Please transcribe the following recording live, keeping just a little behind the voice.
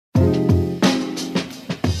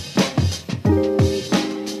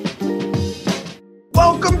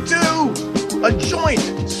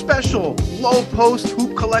official Low Post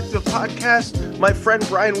Hoop Collective podcast. My friend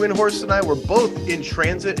Brian Windhorst and I were both in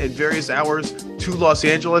transit at various hours to Los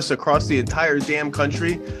Angeles across the entire damn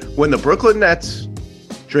country when the Brooklyn Nets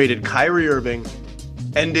traded Kyrie Irving,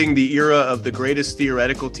 ending the era of the greatest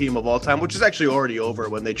theoretical team of all time, which is actually already over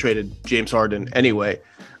when they traded James Harden anyway,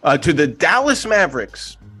 to the Dallas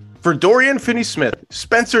Mavericks for Dorian Finney-Smith,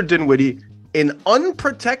 Spencer Dinwiddie, an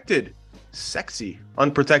unprotected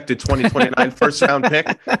 2029 first round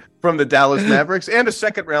pick from the Dallas Mavericks and a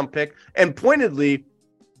second round pick. And pointedly,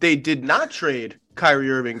 they did not trade Kyrie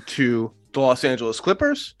Irving to the Los Angeles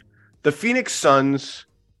Clippers, the Phoenix Suns,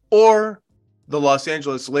 or the Los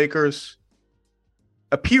Angeles Lakers,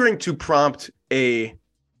 appearing to prompt the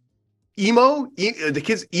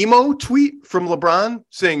kid's emo tweet from LeBron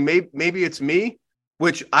saying, maybe it's me,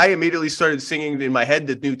 which I immediately started singing in my head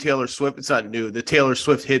the new Taylor Swift. It's not new. The Taylor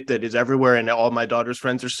Swift hit that is everywhere and all my daughter's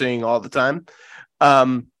friends are singing all the time.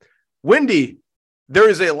 Wendy, there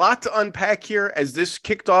is a lot to unpack here as this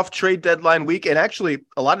kicked off trade deadline week. And actually,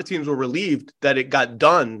 a lot of teams were relieved that it got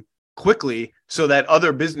done quickly so that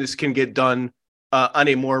other business can get done on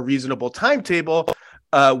a more reasonable timetable.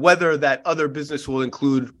 Whether that other business will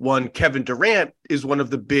include one, Kevin Durant, is one of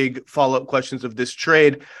the big follow-up questions of this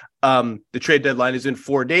trade. The trade deadline is in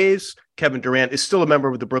 4 days. Kevin Durant is still a member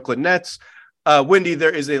of the Brooklyn Nets. Wendy, there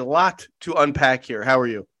is a lot to unpack here. How are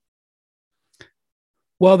you?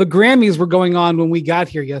 Well, the Grammys were going on when we got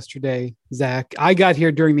here yesterday, Zach. I got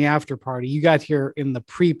here during the after party. You got here in the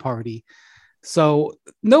pre-party. So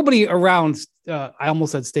nobody around, I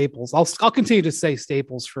almost said Staples. I'll continue to say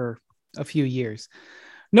Staples for a few years.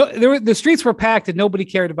 No, the streets were packed and nobody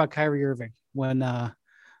cared about Kyrie Irving when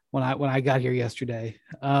I got here yesterday.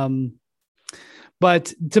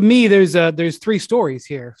 But to me, there's three stories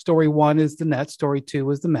here. Story one is the Nets. Story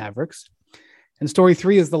two is the Mavericks, and story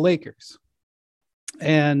three is the Lakers.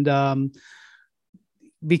 And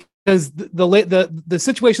because the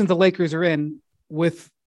situation the Lakers are in with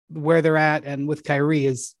where they're at and with Kyrie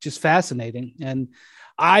is just fascinating. And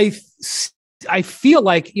I feel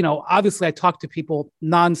like, obviously I talk to people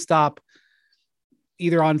nonstop,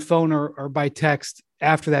 either on phone or by text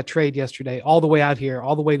after that trade yesterday, all the way out here,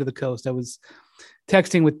 all the way to the coast. I was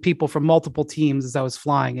texting with people from multiple teams as I was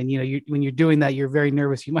flying. And, when you're doing that, you're very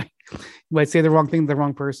nervous. You might say the wrong thing to the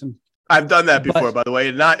wrong person. I've done that before, by the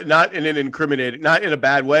way, not in an incriminating, not in a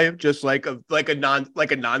bad way, just like a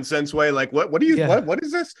nonsense way. Like, what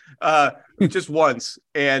is this? Just once.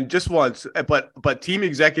 But team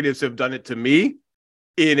executives have done it to me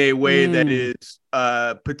in a way that is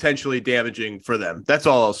potentially damaging for them. That's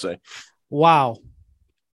all I'll say. Wow.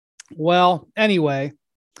 Well, anyway,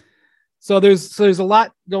 so there's a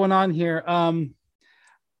lot going on here.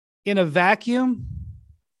 In a vacuum,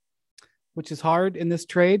 which is hard in this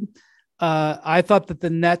trade, I thought that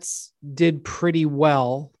the Nets did pretty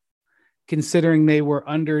well, considering they were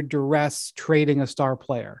under duress trading a star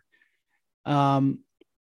player. Obviously,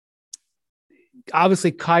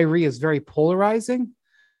 Kyrie is very polarizing.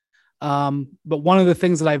 But one of the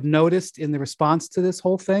things that I've noticed in the response to this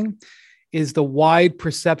whole thing is the wide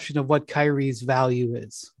perception of what Kyrie's value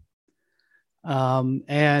is.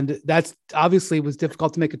 And that's obviously was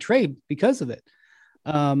difficult to make a trade because of it.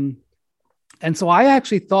 And so I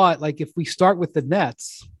actually thought, like, if we start with the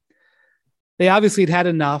Nets, they obviously had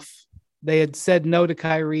enough. They had said no to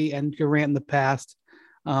Kyrie and Durant in the past.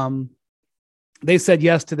 They said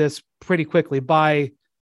yes to this pretty quickly by,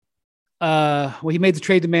 he made the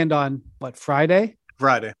trade demand on Friday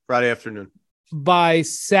afternoon. By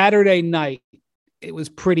Saturday night, it was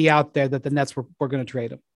pretty out there that the Nets were going to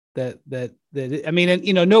trade him.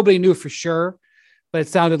 Nobody knew for sure, but it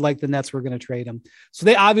sounded like the Nets were going to trade him. So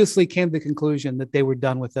they obviously came to the conclusion that they were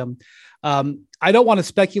done with him. I don't want to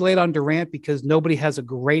speculate on Durant because nobody has a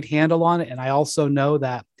great handle on it. And I also know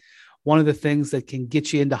that one of the things that can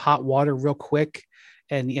get you into hot water real quick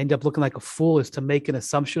and you end up looking like a fool is to make an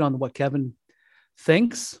assumption on what Kevin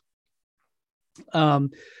thinks.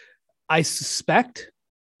 I suspect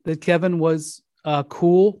that Kevin was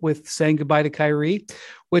cool with saying goodbye to Kyrie,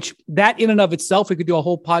 which that in and of itself, we could do a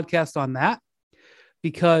whole podcast on that,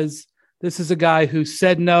 because this is a guy who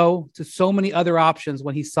said no to so many other options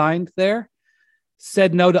when he signed there,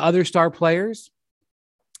 said no to other star players.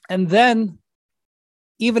 And then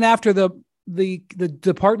even after the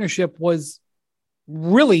partnership was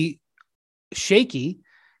really shaky,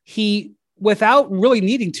 he, without really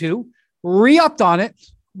needing to, re-upped on it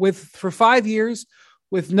for 5 years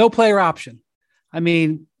with no player option. I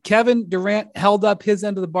mean, Kevin Durant held up his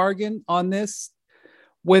end of the bargain on this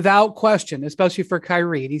without question, especially for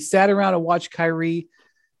Kyrie. And he sat around and watched Kyrie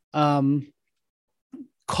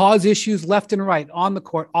cause issues left and right, on the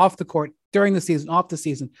court, off the court, during the season, off the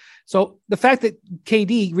season. So the fact that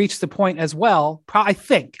KD reached the point as well, I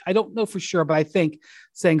think, I don't know for sure, but I think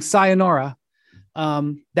saying sayonara,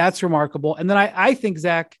 that's remarkable. And then I think,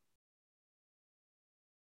 Zach,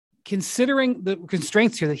 considering the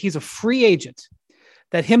constraints here, that he's a free agent,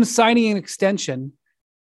 that him signing an extension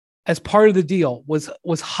as part of the deal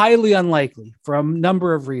was highly unlikely for a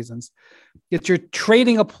number of reasons. Yet you're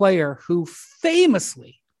trading a player who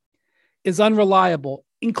famously is unreliable,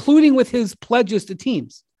 including with his pledges to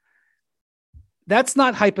teams. That's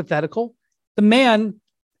not hypothetical. The man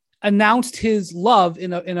announced his love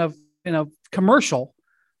in a commercial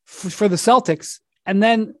for the Celtics, and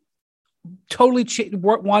then totally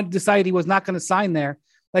decided he was not going to sign there,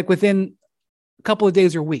 like within a couple of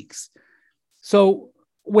days or weeks. So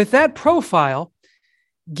with that profile,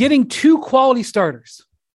 getting two quality starters.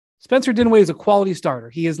 Spencer Dinwiddie is a quality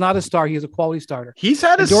starter. He is not a star. He is a quality starter. He's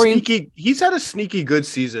had a sneaky good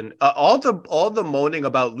season. All the moaning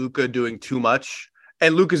about Luka doing too much,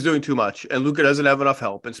 and Luka's doing too much, and Luka doesn't have enough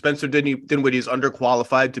help, and Spencer Dinwiddie is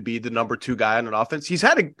underqualified to be the number 2 guy on an offense. He's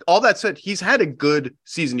had a good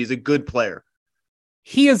season. He's a good player.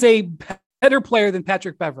 He is a better player than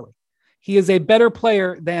Patrick Beverley. He is a better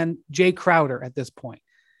player than Jay Crowder at this point.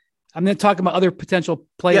 I'm going to talk about other potential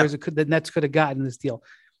players that the Nets could have gotten this deal.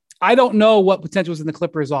 I don't know what potential was in the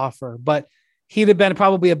Clippers offer, but he'd have been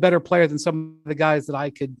probably a better player than some of the guys that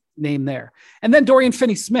I could name there. And then Dorian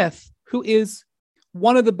Finney-Smith, who is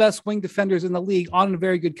one of the best wing defenders in the league on a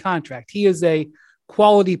very good contract. He is a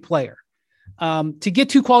quality player. To get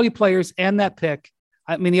 2 quality players and that pick,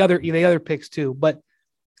 I mean, the other picks too, but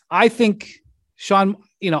I think Sean,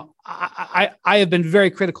 I have been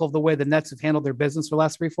very critical of the way the Nets have handled their business for the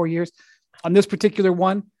last 3-4 years. On this particular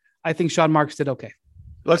one, I think Sean Marks did okay.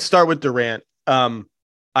 Let's start with Durant.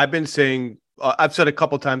 I've been saying, I've said a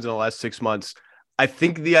couple times in the last 6 months, I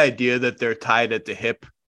think the idea that they're tied at the hip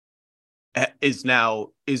is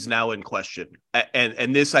now in question.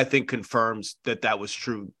 And this, I think, confirms that was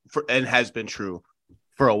true and has been true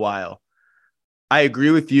for a while. I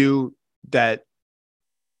agree with you that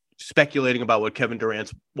speculating about what Kevin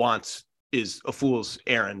Durant wants is a fool's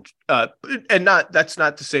errand. That's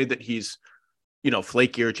not to say that he's,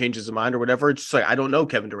 flaky or changes his mind or whatever. It's just like, I don't know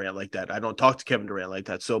Kevin Durant like that. I don't talk to Kevin Durant like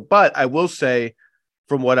that. So, but I will say,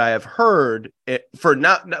 from what I have heard,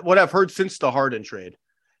 what I've heard since the Harden trade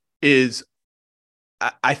is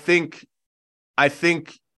I think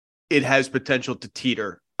it has potential to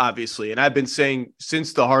teeter, obviously. And I've been saying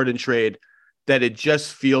since the Harden trade that it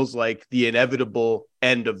just feels like the inevitable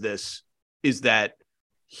end of this is that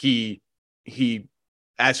he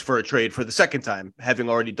asked for a trade for the second time, having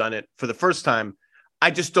already done it for the first time.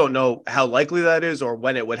 I just don't know how likely that is or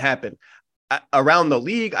when it would happen. Around the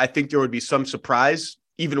league, I think there would be some surprise,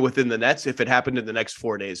 even within the Nets, if it happened in the next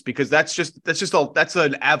 4 days, because that's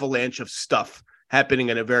an avalanche of stuff happening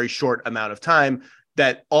in a very short amount of time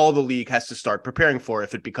that all the league has to start preparing for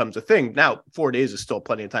if it becomes a thing. Now, 4 days is still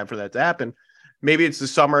plenty of time for that to happen. Maybe it's the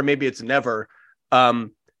summer, maybe it's never.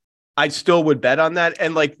 I still would bet on that.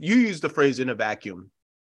 And like you used the phrase in a vacuum.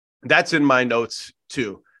 That's in my notes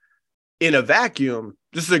too. In a vacuum,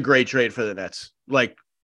 this is a great trade for the Nets. Like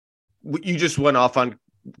you just went off on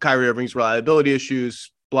Kyrie Irving's reliability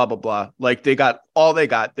issues, blah, blah, blah. Like they got all they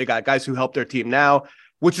got. They got guys who help their team now,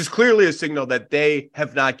 which is clearly a signal that they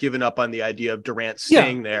have not given up on the idea of Durant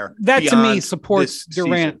staying there. That to me supports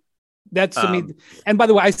Durant. Season. That's to me. And by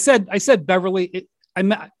the way, I said Beverly. I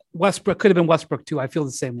meant Westbrook, could have been Westbrook too. I feel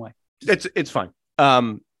the same way. It's fine.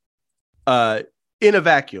 In a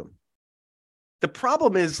vacuum, the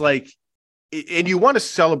problem is like, and you want to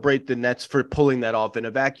celebrate the Nets for pulling that off in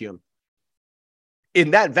a vacuum.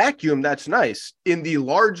 In that vacuum, that's nice. In the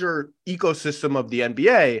larger ecosystem of the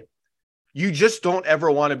NBA, you just don't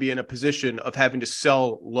ever want to be in a position of having to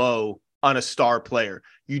sell low on a star player.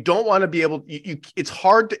 You don't want to be able, it's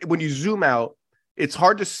hard to, when you zoom out, it's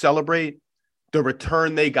hard to celebrate the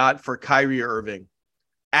return they got for Kyrie Irving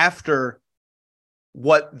after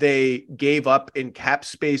what they gave up in cap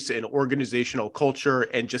space and organizational culture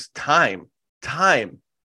and just time,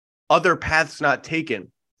 other paths not taken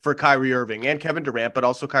for Kyrie Irving and Kevin Durant, but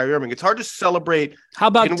also Kyrie Irving. It's hard to celebrate. How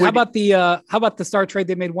about the star trade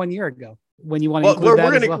they made 1 year ago? When you want to we're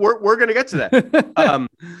going to get to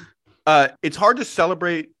that. It's hard to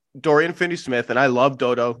celebrate Dorian Finney-Smith, and I love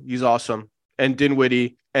Dodo. He's awesome. And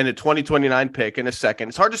Dinwiddie and a 2029 pick in a second.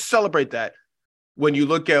 It's hard to celebrate that when you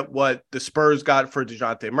look at what the Spurs got for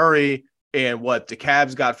DeJounte Murray and what the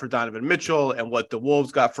Cavs got for Donovan Mitchell and what the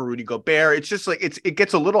Wolves got for Rudy Gobert. It's just like it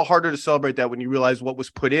gets a little harder to celebrate that when you realize what was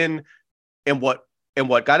put in and what and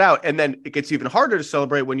what got out. And then it gets even harder to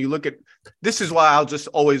celebrate when you look at, this is why I'll just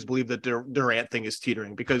always believe that the Durant thing is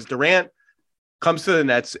teetering, because Durant comes to the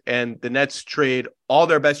Nets and the Nets trade all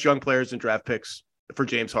their best young players and draft picks for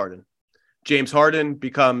James Harden. James Harden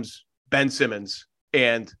becomes Ben Simmons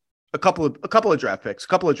and a couple of draft picks, a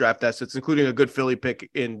couple of draft assets, including a good Philly pick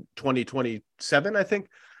in 2027, I think.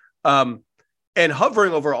 And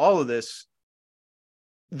hovering over all of this,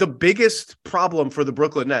 the biggest problem for the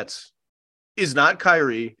Brooklyn Nets is not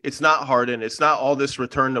Kyrie. It's not Harden. It's not all this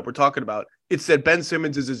return that we're talking about. It's that Ben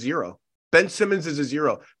Simmons is a zero. Ben Simmons is a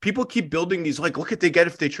zero. People keep building these, like, look at they get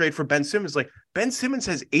if they trade for Ben Simmons. Like, Ben Simmons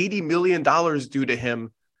has $80 million due to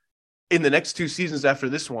him in the next 2 seasons after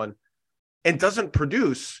this one and doesn't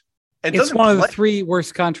produce. And it's one of the 3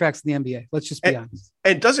 worst contracts in the NBA. Let's just be honest.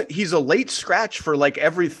 And he's a late scratch for like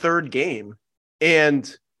every third game.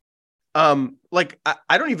 And like,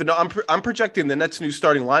 I don't even know. I'm projecting the Nets' new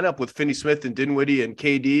starting lineup with Finney Smith and Dinwiddie and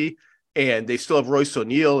KD, and they still have Royce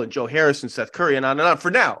O'Neal and Joe Harris and Seth Curry and on and on. For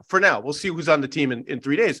now, we'll see who's on the team in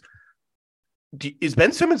 3 days. Is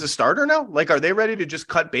Ben Simmons a starter now? Like, are they ready to just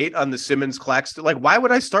cut bait on the Simmons Claxton? Like, why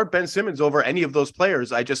would I start Ben Simmons over any of those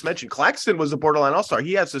players I just mentioned? Claxton was a borderline all-star.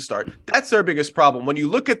 He has to start. That's their biggest problem. When you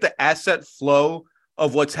look at the asset flow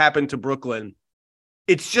of what's happened to Brooklyn,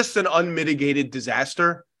 it's just an unmitigated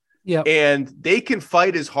disaster. Yeah. And they can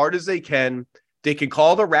fight as hard as they can. They can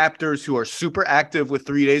call the Raptors, who are super active with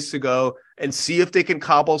 3 days to go, and see if they can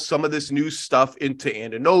cobble some of this new stuff into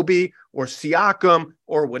Anunoby or Siakam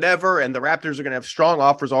or whatever. And the Raptors are going to have strong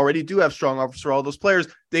offers, already do have strong offers for all those players.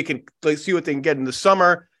 They can see what they can get in the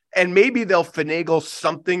summer. And maybe they'll finagle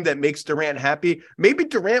something that makes Durant happy. Maybe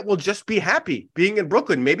Durant will just be happy being in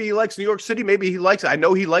Brooklyn. Maybe he likes New York City. Maybe he likes, I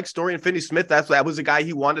know he likes Dorian Finney-Smith. That was a guy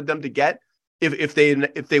he wanted them to get if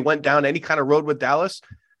they went down any kind of road with Dallas.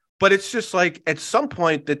 But it's just like, at some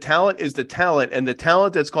point, the talent is the talent, and the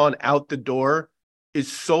talent that's gone out the door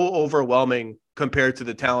is so overwhelming compared to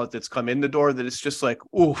the talent that's come in the door that it's just like,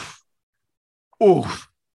 oof. Well,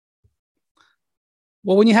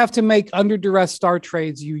 when you have to make under duress star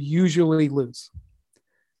trades, you usually lose.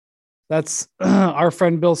 That's our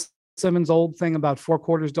friend Bill Simmons' old thing about 4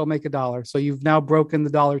 quarters don't make a dollar. So you've now broken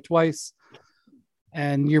the dollar twice,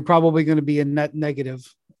 and you're probably going to be a net negative.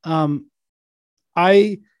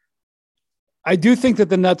 I do think that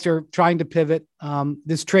the Nets are trying to pivot.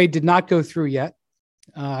 This trade did not go through yet.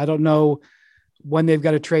 I don't know when they've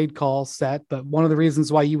got a trade call set, but one of the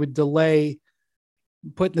reasons why you would delay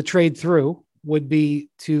putting the trade through would be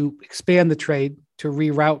to expand the trade to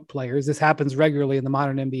reroute players. This happens regularly in the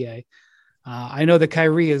modern NBA. I know that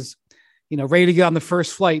Kyrie is, ready to get on the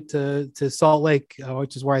first flight to Salt Lake,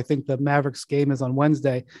 which is where I think the Mavericks game is on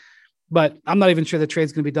Wednesday, but I'm not even sure the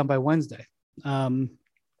trade's going to be done by Wednesday.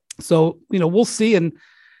 So, we'll see. And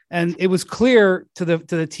it was clear to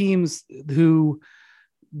the teams who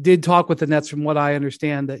did talk with the Nets, from what I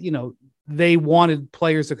understand, that, they wanted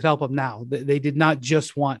players that could help them now. They did not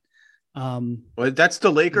just want. Well, that's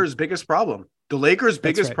the Lakers' biggest problem. The Lakers'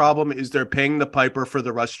 biggest problem is they're paying the piper for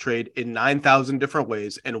the Russ trade in 9,000 different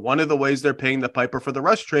ways. And one of the ways they're paying the piper for the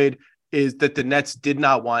Russ trade is that the Nets did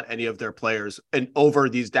not want any of their players and over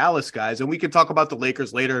these Dallas guys. And we can talk about the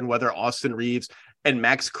Lakers later and whether Austin Reeves and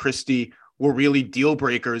Max Christie were really deal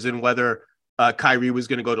breakers and whether Kyrie was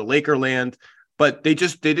going to go to Lakerland, but they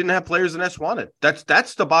didn't have players the Nets wanted. That's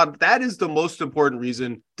the bottom. That is the most important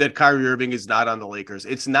reason that Kyrie Irving is not on the Lakers.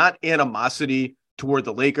 It's not animosity toward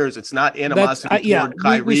the Lakers. It's not animosity toward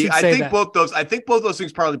Kyrie. I think both those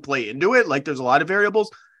things probably play into it. Like, there's a lot of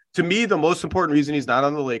variables. To me, the most important reason he's not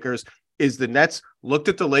on the Lakers is the Nets looked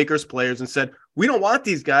at the Lakers players and said, we don't want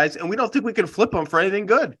these guys, and we don't think we can flip them for anything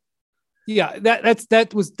good. Yeah,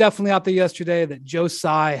 that was definitely out there yesterday, that Joe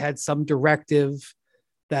Tsai had some directive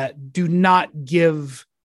that do not give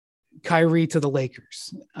Kyrie to the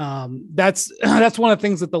Lakers. That's one of the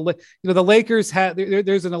things that the Lakers have.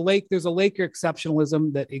 There's a Laker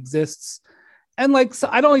exceptionalism that exists, and so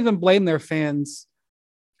I don't even blame their fans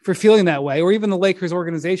for feeling that way, or even the Lakers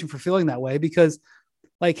organization for feeling that way, because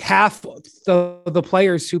half the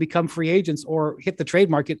players who become free agents or hit the trade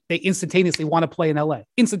market, they instantaneously want to play in LA.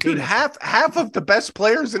 Dude, half of the best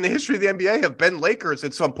players in the history of the NBA have been Lakers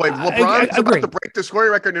at some point. LeBron's about to break the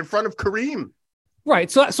scoring record in front of Kareem.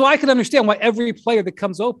 Right. So I can understand why every player that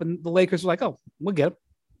comes open, the Lakers are like, oh, we'll get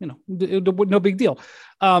him. No big deal.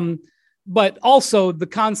 But also the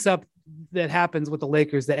concept that happens with the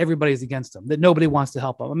Lakers, that everybody's against them, that nobody wants to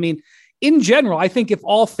help them. I mean, in general, I think if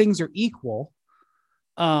all things are equal,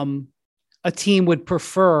 a team would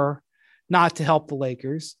prefer not to help the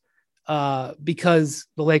Lakers because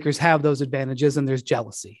the Lakers have those advantages and there's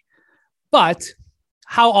jealousy. But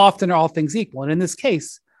how often are all things equal? And in this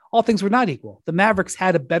case, all things were not equal. The Mavericks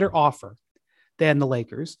had a better offer than the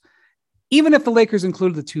Lakers. Even if the Lakers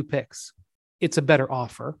included the 2 picks, it's a better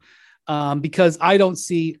offer because I don't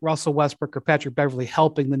see Russell Westbrook or Patrick Beverley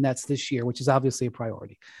helping the Nets this year, which is obviously a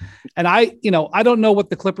priority. And I don't know what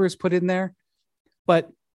the Clippers put in there, but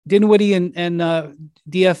Dinwiddie and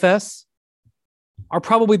DFS are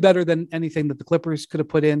probably better than anything that the Clippers could have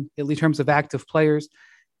put in terms of active players.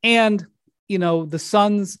 And, the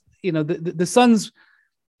Suns, the Suns,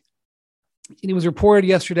 it was reported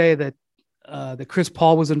yesterday that Chris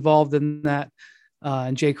Paul was involved in that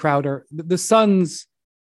and Jay Crowder. The Suns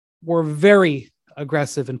were very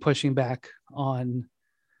aggressive in pushing back on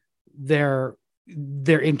their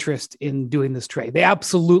interest in doing this trade. They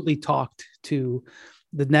absolutely talked to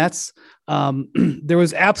the Nets. There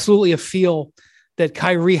was absolutely a feel that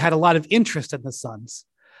Kyrie had a lot of interest in the Suns.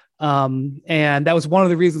 And that was one of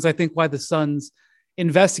the reasons I think why the Suns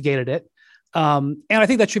investigated it. And I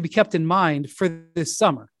think that should be kept in mind for this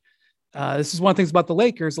summer. This is one of the things about the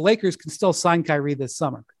Lakers. The Lakers can still sign Kyrie this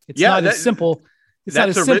summer. It's not as simple. It's not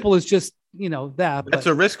as simple as just, that. That's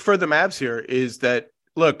a risk for the Mavs here is that,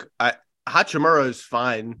 look, Hachimura is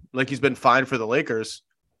fine. Like he's been fine for the Lakers.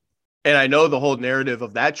 And I know the whole narrative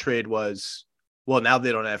of that trade was, well, now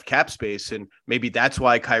they don't have cap space. And maybe that's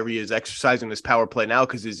why Kyrie is exercising this power play now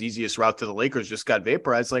because his easiest route to the Lakers just got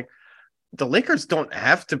vaporized. Like the Lakers don't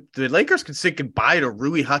have to. The Lakers can say goodbye to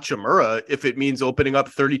Rui Hachimura if it means opening up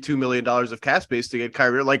 $32 million of cap space to get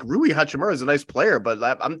Kyrie. Like Rui Hachimura is a nice player, but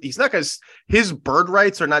he's not going to. His bird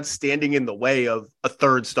rights are not standing in the way of a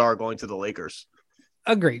third star going to the Lakers.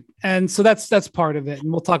 Agreed, and so that's part of it, and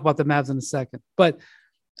we'll talk about the Mavs in a second. But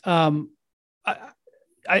I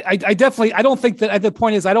definitely don't think that. The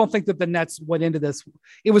point is, I don't think that the Nets went into this.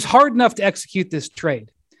 It was hard enough to execute this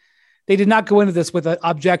trade. They did not go into this with an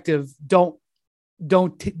objective. Don't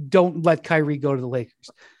let Kyrie go to the Lakers.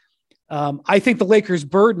 I think the Lakers'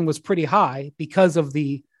 burden was pretty high because of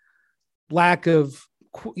the lack of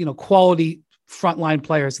quality frontline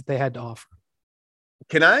players that they had to offer.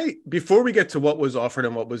 Can I, before we get to what was offered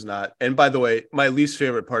and what was not, and by the way, my least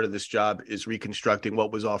favorite part of this job is reconstructing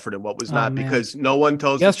what was offered and what was not, because no one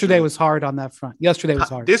tells. Yesterday was hard on that front. Yesterday was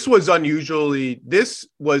hard. This was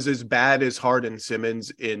as bad as Harden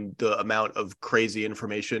Simmons in the amount of crazy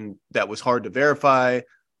information that was hard to verify.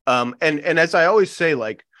 And as I always say,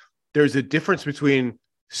 like, there's a difference between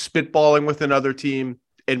spitballing with another team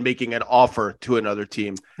and making an offer to another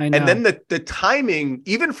team. And then the timing,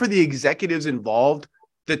 even for the executives involved,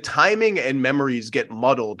 the timing and memories get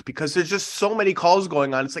muddled because there's just so many calls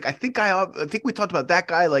going on. It's like, I think we talked about that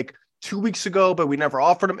guy like 2 weeks ago, but we never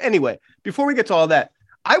offered him. Anyway, before we get to all that,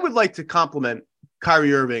 I would like to compliment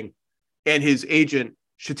Kyrie Irving and his agent,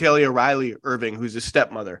 Shatalia Riley Irving, who's his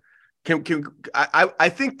stepmother. I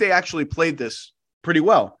think they actually played this pretty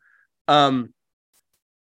well.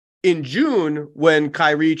 In June, when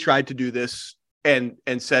Kyrie tried to do this and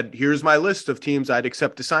said, here's my list of teams I'd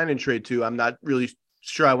accept to sign and trade to, I'm not really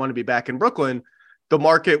sure I want to be back in Brooklyn. The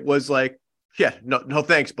market was like, yeah, no,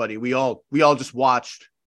 thanks, buddy. We all just watched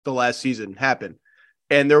the last season happen.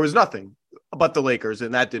 And there was nothing but the Lakers,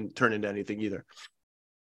 and that didn't turn into anything either.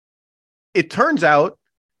 It turns out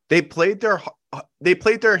they played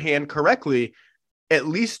their hand correctly, at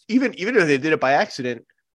least even if they did it by accident,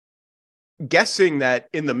 guessing that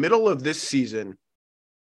in the middle of this season,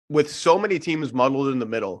 with so many teams muddled in the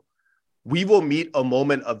middle, we will meet a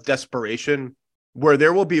moment of desperation where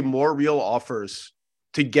there will be more real offers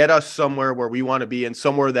to get us somewhere where we want to be and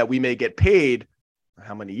somewhere that we may get paid.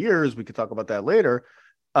 How many years? We could talk about that later.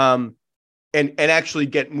 And actually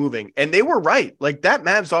get moving. And they were right. Like, that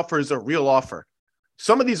Mavs offer is a real offer.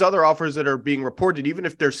 Some of these other offers that are being reported, even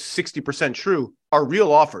if they're 60% true, are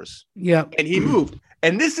real offers. Yeah. And he moved.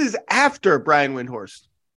 And this is after Brian Windhorst,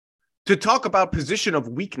 to talk about position of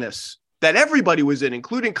weakness that everybody was in,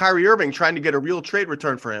 including Kyrie Irving, trying to get a real trade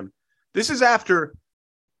return for him. This is after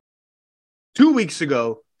 2 weeks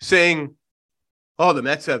ago saying, oh, the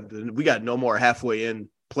Mets we got no more halfway in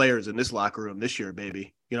players in this locker room this year,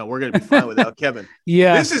 baby. We're going to be fine without Kevin.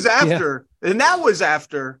 Yeah. This is after, and that was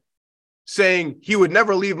after saying he would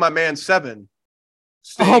never leave my man Seven.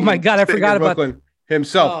 Oh my God. I forgot about Brooklyn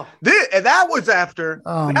himself. Oh. That was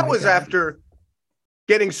after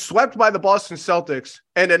getting swept by the Boston Celtics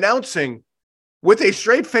and announcing with a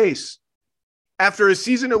straight face, after a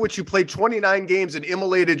season in which you played 29 games and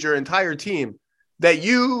immolated your entire team, that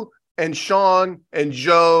you and Sean and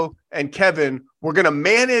Joe and Kevin were going to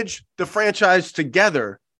manage the franchise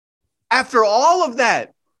together. After all of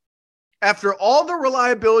that, after all the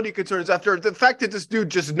reliability concerns, after the fact that this dude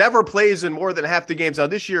just never plays in more than half the games. Now,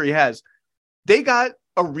 this year he has. They got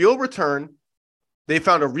a real return. They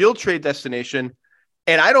found a real trade destination.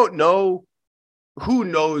 And I don't know, who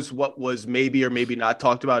knows what was maybe or maybe not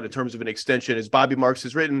talked about in terms of an extension. As Bobby Marks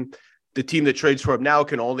has written, the team that trades for him now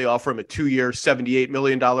can only offer him a 2-year, $78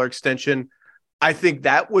 million extension. I think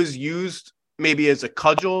that was used maybe as a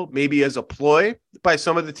cudgel, maybe as a ploy by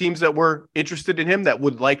some of the teams that were interested in him that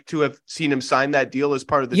would like to have seen him sign that deal as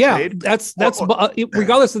part of the trade. That's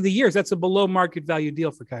regardless of the years, that's a below market value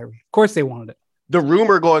deal for Kyrie. Of course they wanted it. The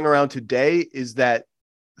rumor going around today is that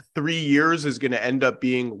 3 years is going to end up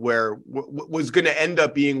being where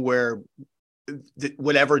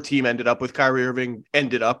whatever team ended up with Kyrie Irving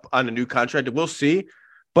ended up on a new contract. We'll see,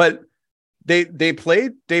 but they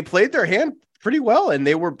played their hand pretty well, and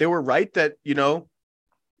they were right that, you know,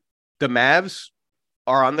 the Mavs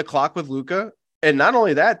are on the clock with Luka, and not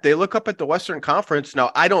only that, they look up at the Western Conference.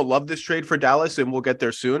 Now, I don't love this trade for Dallas, and we'll get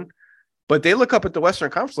there soon, but they look up at the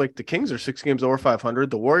Western Conference like the Kings are 6 games over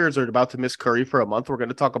 500. The Warriors are about to miss Curry for a month. We're going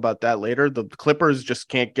to talk about that later. The Clippers just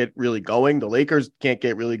can't get really going. The Lakers can't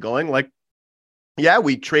get really going. Like, yeah,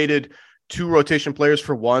 we traded 2 rotation players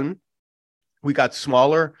for 1. We got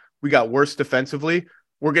smaller. We got worse defensively.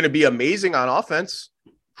 We're going to be amazing on offense.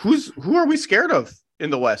 Who are we scared of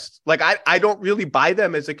in the West? Like, I don't really buy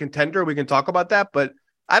them as a contender. We can talk about that, but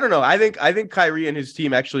I don't know. I think Kyrie and his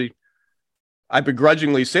team actually, I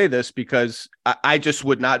begrudgingly say this because I just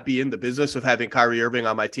would not be in the business of having Kyrie Irving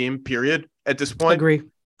on my team, period, at this point. Agree.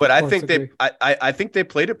 But I think I think they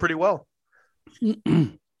played it pretty well.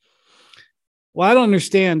 What I don't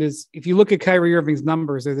understand is if you look at Kyrie Irving's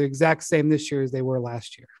numbers, they're the exact same this year as they were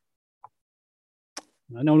last year.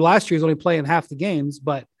 I know last year he was only playing half the games,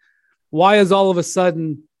 but why is all of a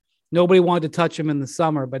sudden nobody wanted to touch him in the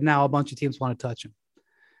summer, but now a bunch of teams want to touch him?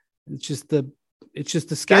 It's just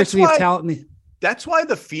the scarcity of talent. That's why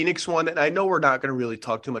the Phoenix one, and I know we're not going to really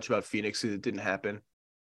talk too much about Phoenix because it didn't happen.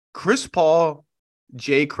 Chris Paul,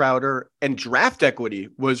 Jay Crowder, and draft equity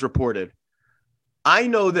was reported. I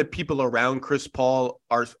know that people around Chris Paul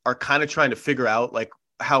are kind of trying to figure out like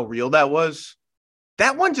how real that was.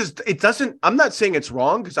 That one I'm not saying it's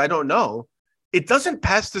wrong because I don't know. It doesn't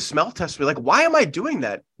pass the smell test. Like, why am I doing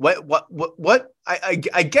that? What? I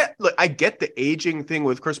get, look, I get the aging thing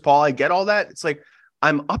with Chris Paul. I get all that. It's like,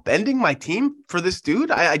 I'm upending my team for this dude.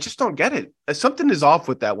 I just don't get it. Something is off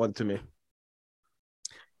with that one to me.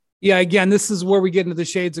 Yeah. Again, this is where we get into the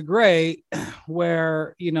shades of gray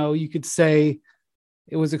where, you know, you could say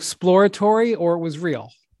it was exploratory or it was real.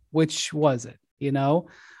 Which was it? You know,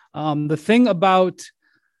 the thing about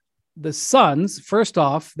the Suns, first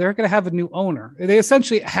off, they're going to have a new owner. They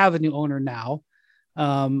essentially have a new owner now.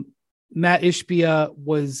 Matt Ishbia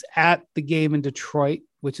was at the game in Detroit,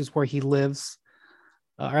 which is where he lives.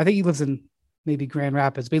 I think he lives in maybe Grand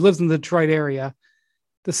Rapids, but he lives in the Detroit area.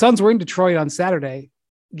 The Suns were in Detroit on Saturday.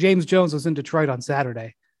 James Jones was in Detroit on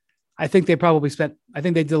Saturday. I think they did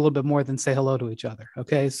a little bit more than say hello to each other.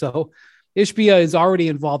 Okay. So Ishbia is already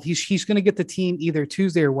involved. He's going to get the team either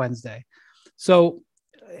Tuesday or Wednesday. So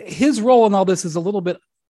his role in all this is a little bit,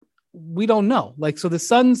 we don't know. Like, so the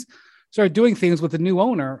Suns started doing things with a new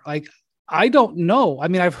owner. Like, I don't know. I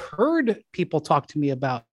mean, I've heard people talk to me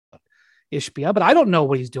about Ishbia, but I don't know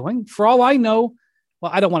what he's doing. For all I know,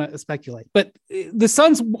 well, I don't want to speculate, but the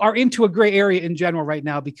Suns are into a gray area in general right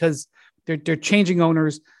now because they're changing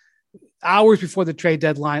owners hours before the trade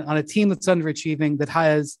deadline on a team that's underachieving,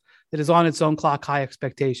 that is on its own clock, high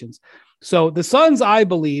expectations. So the Suns, I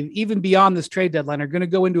believe, even beyond this trade deadline, are going to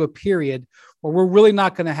go into a period where we're really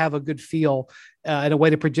not going to have a good feel and a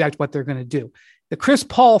way to project what they're going to do. The Chris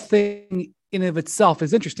Paul thing in and of itself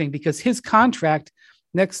is interesting because his contract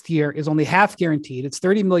next year is only half guaranteed. It's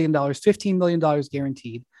 $30 million, $15 million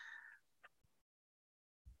guaranteed.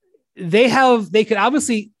 They could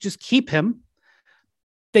obviously just keep him.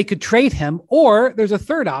 They could trade him, or there's a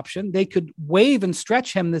third option. They could waive and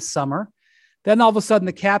stretch him this summer. Then all of a sudden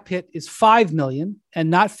the cap hit is $5 million and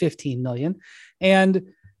not $15 million.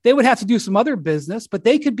 And they would have to do some other business, but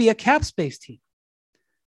they could be a cap space team.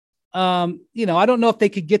 You know, I don't know if they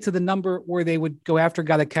could get to the number where they would go after a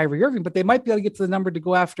guy like Kyrie Irving, but they might be able to get to the number to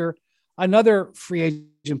go after another free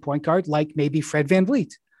agent point guard, like maybe Fred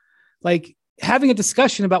VanVleet. Like, having a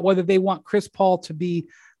discussion about whether they want Chris Paul to be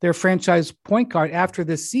their franchise point guard after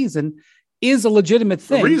this season is a legitimate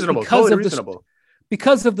thing. Totally reasonable.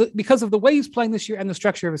 Because of the way he's playing this year and the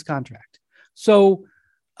structure of his contract. So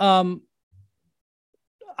I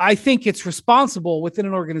think it's responsible within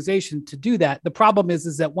an organization to do that. The problem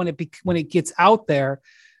is that when it gets out there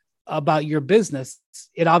about your business,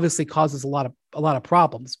 it obviously causes a lot of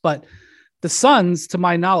problems. But the Suns, to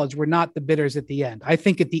my knowledge, were not the bidders at the end. I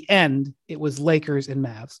think at the end it was Lakers and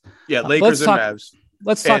Mavs. Yeah, Lakers and Mavs.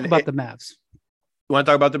 let's talk about the Mavs. You want to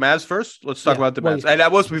talk about the Mavs first? Let's talk about the Mavs. And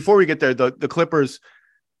that was before we get there. The Clippers.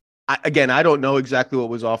 I don't know exactly what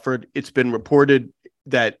was offered. It's been reported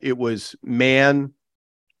that it was Mann,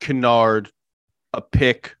 Kennard, a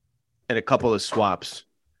pick, and a couple of swaps.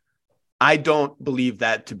 I don't believe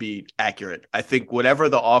that to be accurate. I think whatever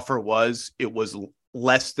the offer was, it was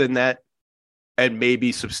less than that, and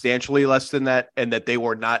maybe substantially less than that, and that they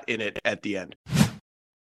were not in it at the end.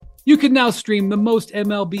 You can now stream the most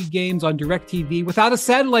MLB games on DirecTV without a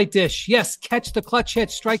satellite dish. Yes, catch the clutch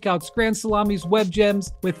hits, strikeouts, grand salamis, web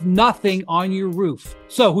gems with nothing on your roof.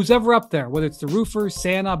 So who's ever up there, whether it's the roofers,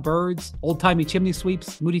 Santa, birds, old-timey chimney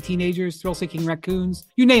sweeps, moody teenagers, thrill-seeking raccoons,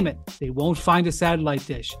 you name it, they won't find a satellite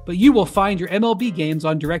dish. But you will find your MLB games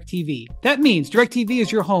on DirecTV. That means DirecTV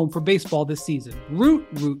is your home for baseball this season. Root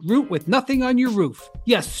with nothing on your roof.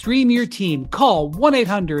 Yes, stream your team. Call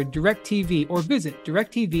 1-800-DirecTV or visit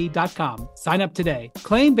DirecTV.com. Sign up today.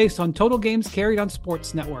 Claim based on total games carried on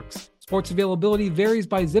sports networks. Sports availability varies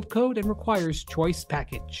by zip code and requires choice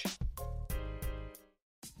package.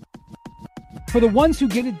 For the ones who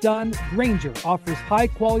get it done, Grainger offers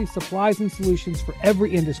high-quality supplies and solutions for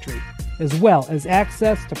every industry, as well as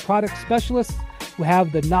access to product specialists who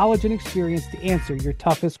have the knowledge and experience to answer your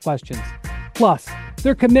toughest questions. Plus,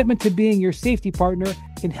 their commitment to being your safety partner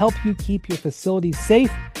can help you keep your facilities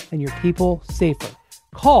safe and your people safer.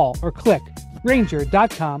 Call or click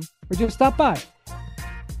Grainger.com or just stop by.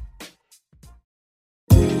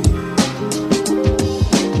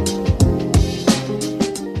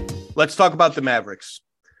 Let's talk about the Mavericks,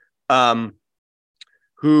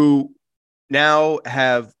 who now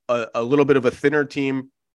have a little bit of a thinner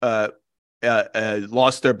team,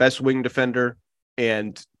 lost their best wing defender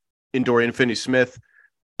and Dorian Finney-Smith,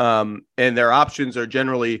 and their options are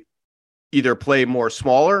generally either play more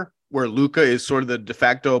smaller, where Luka is sort of the de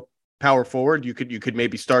facto power forward. You could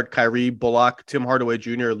maybe start Kyrie, Bullock, Tim Hardaway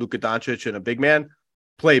Jr., Luka Doncic, and a big man.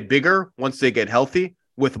 Play bigger once they get healthy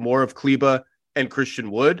with more of Kleba and Christian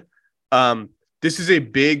Wood. This is a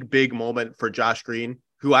big moment for Josh Green,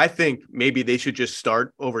 who I think maybe they should just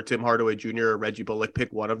start over Tim Hardaway Jr. or Reggie Bullock,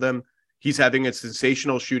 pick one of them. He's having a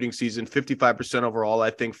sensational shooting season, 55% overall, I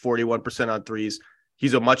think 41% on threes.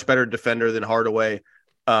 He's a much better defender than Hardaway,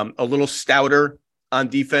 a little stouter on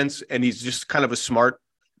defense, and he's just kind of a smart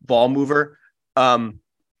ball mover.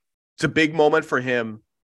 It's a big moment for him,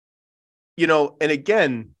 and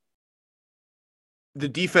again, the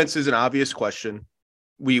defense is an obvious question.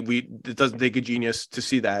 It doesn't take a genius to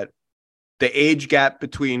see that. The age gap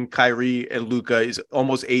between Kyrie and Luka is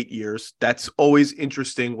almost 8 years. That's always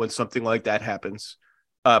interesting when something like that happens,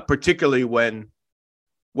 particularly when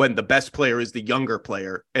the best player is the younger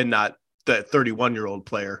player and not the 31-year-old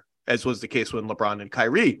player, as was the case when LeBron and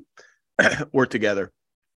Kyrie were together.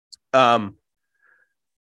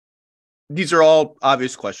 These are all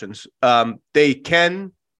obvious questions. They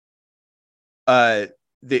can,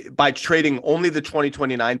 by trading only the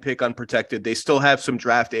 2029 pick unprotected, they still have some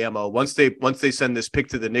draft ammo. Once they send this pick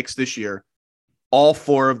to the Knicks this year, all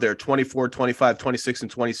four of their 24, 25, 26,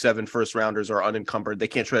 and 27 first rounders are unencumbered. They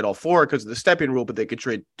can't trade all four because of the stepping rule, but they could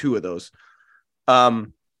trade two of those.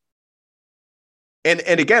 And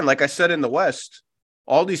again, like I said, in the West,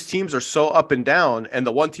 all these teams are so up and down. And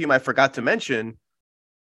the one team I forgot to mention,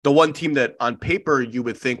 the one team that on paper you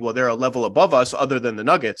would think, well, they're a level above us other than the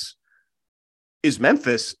Nuggets, is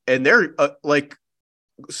Memphis. And they're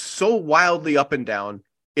so wildly up and down,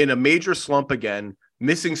 in a major slump again,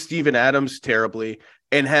 missing Steven Adams terribly,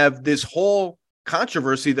 and have this whole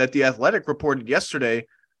controversy that The Athletic reported yesterday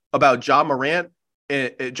about Ja Morant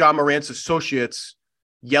and Ja Morant's associates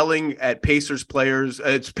yelling at Pacers players,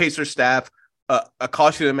 it's Pacers staff,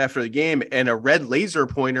 accosting them after the game, and a red laser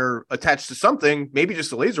pointer attached to something, maybe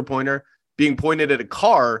just a laser pointer, being pointed at a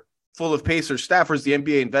car full of Pacers staffers. The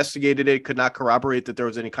NBA investigated it, could not corroborate that there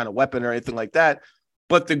was any kind of weapon or anything like that.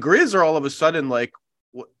 But the Grizz are all of a sudden like,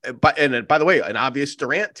 and by the way, an obvious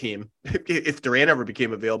Durant team, if Durant ever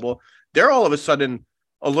became available, they're all of a sudden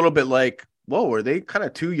a little bit like, whoa, are they kind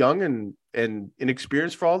of too young and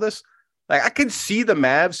inexperienced for all this? Like, I could see the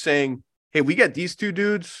Mavs saying, hey, we got these two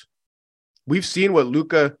dudes. We've seen what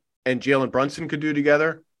Luka and Jalen Brunson could do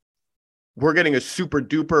together. We're getting a super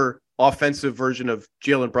duper offensive version of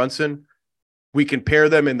Jalen Brunson. We can pair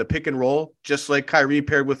them in the pick and roll, just like Kyrie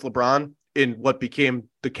paired with LeBron in what became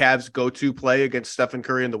the Cavs' go-to play against Stephen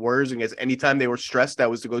Curry and the Warriors. And anytime they were stressed, that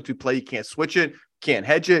was the go-to play. You can't switch it, can't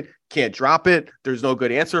hedge it, can't drop it. There's no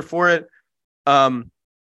good answer for it.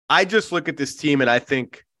 I just look at this team and I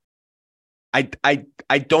think I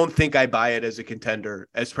don't think I buy it as a contender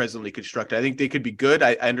as presently constructed. I think they could be good.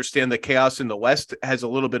 I understand the chaos in the West has a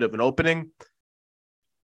little bit of an opening.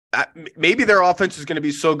 maybe their offense is going to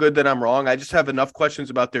be so good that I'm wrong. I just have enough questions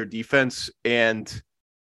about their defense and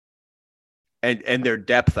their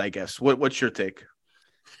depth, I guess. What's your take?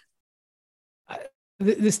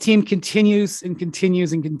 This team continues and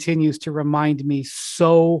continues and continues to remind me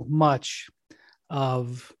so much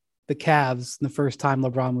of the Cavs the first time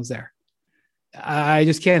LeBron was there. I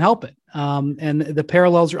just can't help it. And the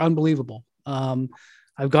parallels are unbelievable.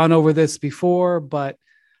 I've gone over this before, but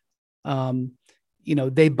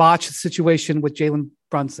they botched the situation with Jalen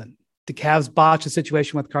Brunson. The Cavs botched the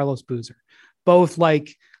situation with Carlos Boozer. Both I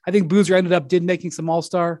think Boozer ended up making some an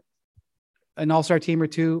all-star team or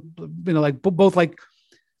two, both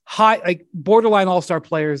high, borderline all-star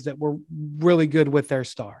players that were really good with their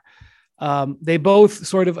star. They both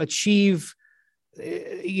sort of achieve,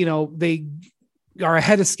 they are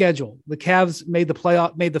ahead of schedule. The Cavs made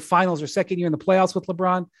the finals their second year in the playoffs with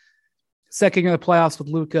LeBron, second year in the playoffs with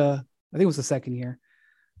Luka. I think it was the second year.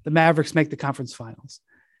 The Mavericks make the conference finals.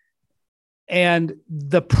 And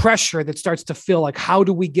the pressure that starts to feel like, how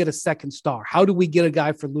do we get a second star? How do we get a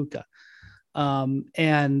guy for Luka? I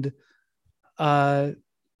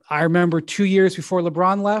remember 2 years before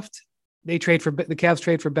LeBron left, the Cavs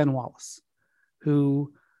trade for Ben Wallace,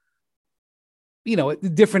 who,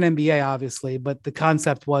 different NBA, obviously, but the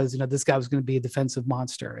concept was, this guy was going to be a defensive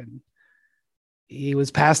monster, and he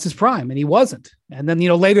was past his prime, and he wasn't. And then,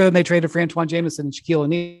 later they traded for Antoine Jameson and Shaquille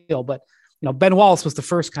O'Neal, but, Ben Wallace was the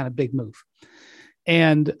first kind of big move.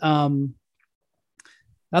 And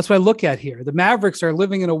that's what I look at here. The Mavericks are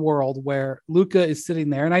living in a world where Luka is sitting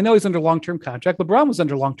there, and I know he's under long-term contract. LeBron was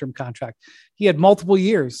under long-term contract. He had multiple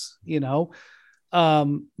years, but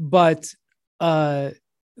they're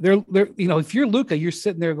if you're Luka, you're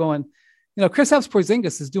sitting there going, Kristaps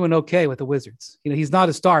Porzingis is doing okay with the Wizards. He's not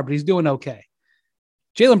a star, but he's doing okay.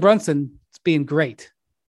 Jalen Brunson is being great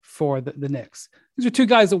for the Knicks. These are two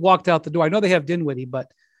guys that walked out the door. I know they have Dinwiddie,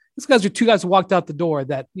 but these guys are two guys who walked out the door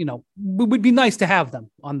that, would be nice to have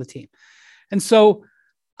them on the team. And so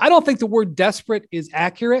I don't think the word desperate is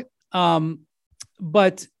accurate.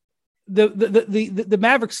 But the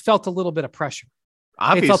Mavericks felt a little bit of pressure.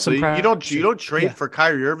 Obviously, you don't trade for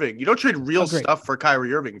Kyrie Irving. You don't trade real stuff for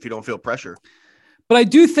Kyrie Irving if you don't feel pressure. But I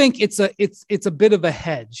do think it's a bit of a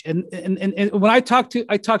hedge. And when I talked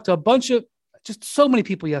to a bunch of just so many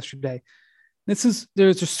people yesterday,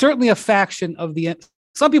 there's certainly a faction of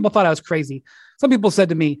some people thought I was crazy. Some people said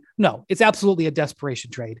to me, no, it's absolutely a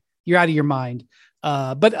desperation trade. You're out of your mind.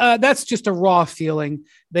 But that's just a raw feeling.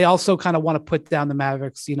 They also kind of want to put down the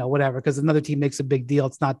Mavericks, whatever, because another team makes a big deal.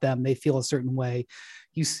 It's not them. They feel a certain way.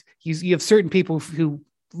 You have certain people who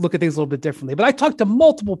look at things a little bit differently. But I talked to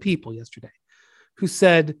multiple people yesterday who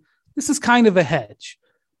said this is kind of a hedge,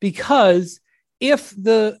 because if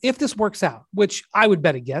this works out, which I would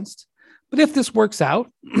bet against, but if this works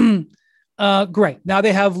out, great. Now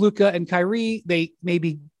they have Luka and Kyrie. They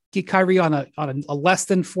maybe get Kyrie on a less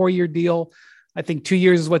than 4-year deal. I think 2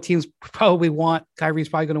 years is what teams probably want. Kyrie's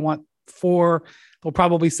probably going to want 4. They'll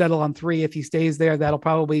probably settle on 3 if he stays there. That'll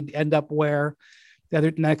probably end up where the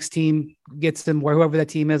other next team gets him, where whoever that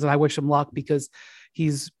team is. And I wish him luck, because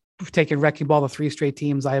he's taken wrecking ball to 3 straight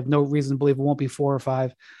teams. I have no reason to believe it won't be 4 or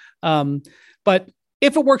 5. But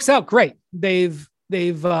if it works out, great. They've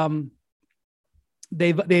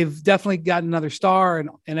definitely got another star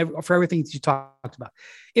and for everything that you talked about.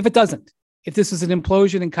 If it doesn't, if this is an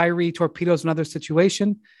implosion and Kyrie torpedoes another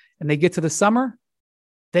situation and they get to the summer,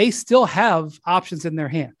 they still have options in their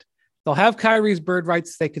hand. They'll have Kyrie's bird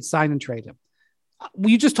rights. They could sign and trade him.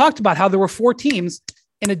 We just talked about how there were 4 teams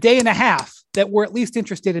in a day and a half that were at least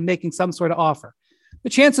interested in making some sort of offer. The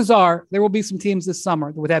chances are there will be some teams this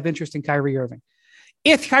summer that would have interest in Kyrie Irving.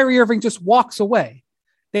 If Kyrie Irving just walks away,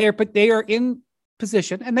 they are in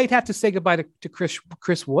position, and they'd have to say goodbye to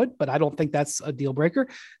Chris Wood, but I don't think that's a deal breaker.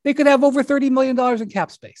 They could have over $30 million in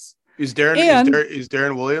cap space. Is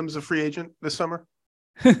Darren Williams a free agent this summer?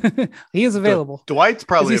 He is available. Dwight's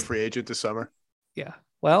probably a free agent this summer. Yeah.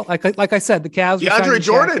 Well, like I said, the Cavs. DeAndre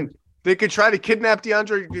Jordan. They could try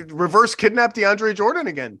to reverse kidnap DeAndre Jordan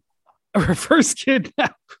again. A reverse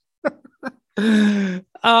kidnap.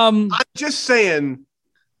 I'm just saying.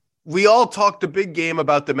 We all talked a big game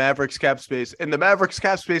about the Mavericks cap space, and the Mavericks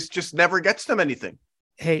cap space just never gets them anything.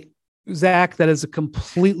 Hey, Zach, that is a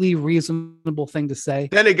completely reasonable thing to say.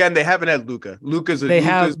 Then again, they haven't had Luka. They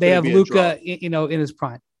have Luka, in his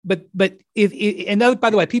prime. But if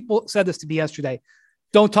by the way, people said this to me yesterday.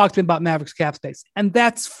 Don't talk to me about Mavericks cap space, and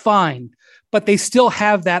that's fine. But they still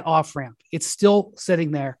have that off ramp. It's still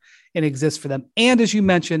sitting there and exists for them. And as you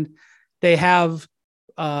mentioned, they have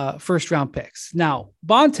first round picks. Now,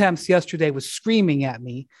 Bontemps yesterday was screaming at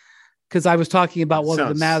me because I was talking about It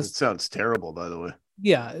the Mavs. It sounds terrible, by the way.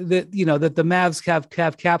 Yeah, that the Mavs have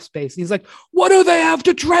cap space. And he's like, what do they have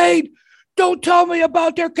to trade? Don't tell me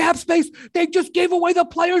about their cap space. They just gave away the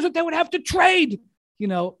players that they would have to trade.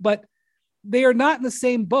 But they are not in the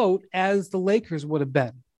same boat as the Lakers would have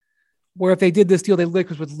been, where if they did this deal, the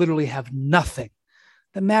Lakers would literally have nothing.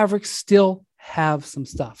 The Mavericks still have some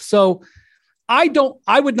stuff. So I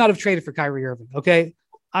would not have traded for Kyrie Irving. Okay.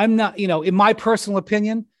 I'm not, in my personal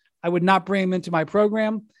opinion, I would not bring him into my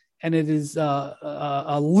program. And it is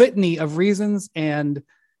a litany of reasons and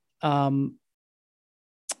the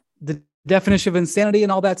definition of insanity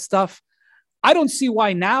and all that stuff. I don't see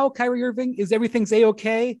why now Kyrie Irving everything's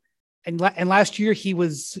A-okay. And last year he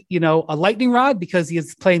was, a lightning rod because he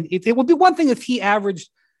is playing. It would be one thing if he averaged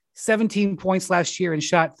 17 points last year and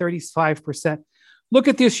shot 35%. Look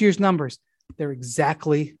at this year's numbers. They're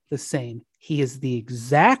exactly the same. He is the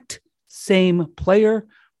exact same player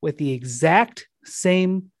with the exact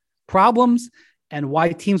same problems, and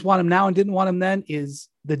why teams want him now and didn't want him then is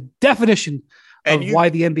the definition of why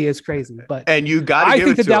the NBA is crazy. But you got to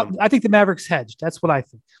give it to him. I think the Mavericks hedged. That's what I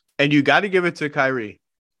think. And you got to give it to Kyrie.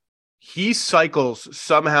 He cycles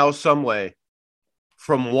somehow, some way,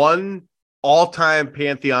 from one all-time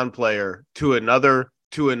Pantheon player to another,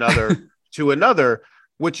 to another,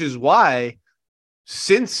 which is why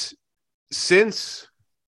since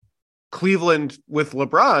Cleveland with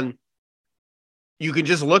LeBron, you can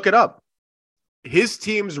just look it up. His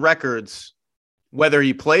team's records, whether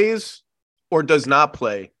he plays or does not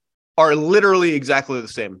play, are literally exactly the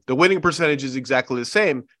same. The winning percentage is exactly the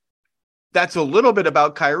same. That's a little bit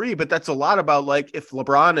about Kyrie, but that's a lot about like if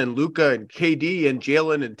LeBron and Luka and KD and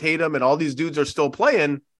Jalen and Tatum and all these dudes are still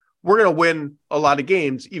playing, we're going to win a lot of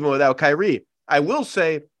games even without Kyrie. I will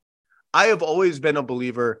say I have always been a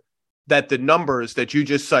believer that the numbers that you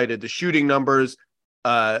just cited, the shooting numbers,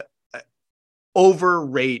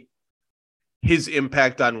 overrate his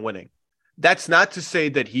impact on winning. That's not to say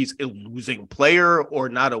that he's a losing player or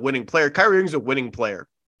not a winning player. Kyrie Irving's a winning player.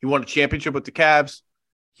 He won a championship with the Cavs.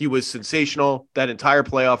 He was sensational that entire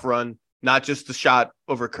playoff run, not just the shot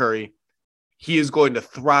over Curry. He is going to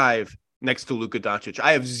thrive next to Luka Doncic.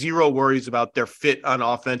 I have zero worries about their fit on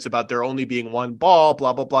offense, about there only being one ball,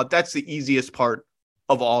 blah, blah, blah. That's the easiest part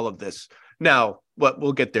of all of this. Now, but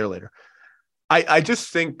we'll get there later. I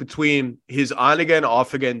just think between his on-again,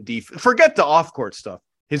 off-again defense, forget the off-court stuff,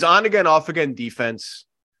 his on-again, off-again defense,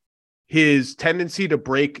 his tendency to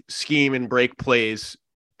break scheme and break plays,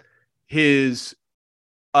 his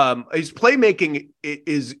playmaking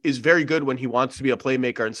is very good when he wants to be a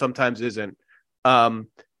playmaker and sometimes isn't.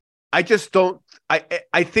 I just don't,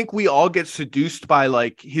 I think we all get seduced by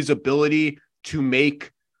like his ability to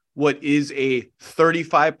make what is a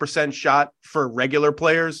 35% shot for regular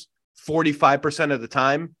players 45% of the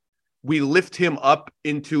time. We lift him up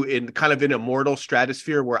into in kind of an immortal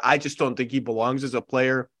stratosphere where I just don't think he belongs as a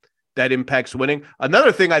player that impacts winning.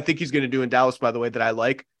 Another thing I think he's going to do in Dallas, by the way, that I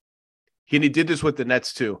like, and he did this with the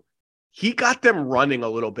Nets too. He got them running a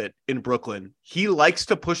little bit in Brooklyn. He likes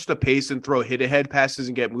to push the pace and throw hit-ahead passes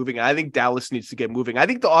and get moving. I think Dallas needs to get moving. I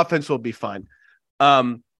think the offense will be fine.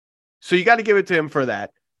 So you got to give it to him for that.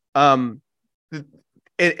 And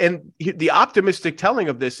the optimistic telling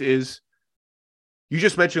of this is, you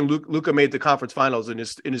just mentioned Luka made the conference finals in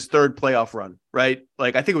his third playoff run, right?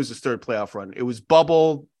 Like I think it was his third playoff run. It was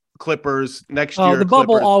bubble Clippers next year. The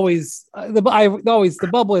bubble Clippers. always the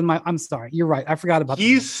bubble in my. I'm sorry, you're right. I forgot about.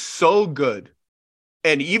 He's so good,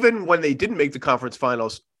 and even when they didn't make the conference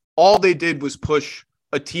finals, all they did was push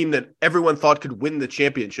a team that everyone thought could win the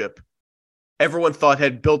championship. Everyone thought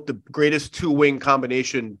had built the greatest two-wing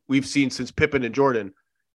combination we've seen since Pippen and Jordan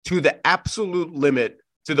to the absolute limit,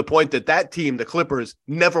 to the point that team, the Clippers,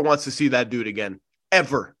 never wants to see that dude again.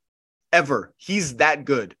 Ever. He's that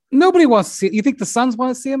good. Nobody wants to see it. You think the Suns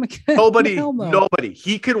want to see him again? Nobody.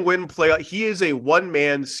 He can win play. He is a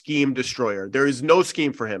one-man scheme destroyer. There is no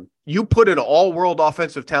scheme for him. You put an all-world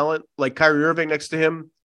offensive talent like Kyrie Irving next to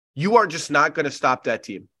him, you are just not going to stop that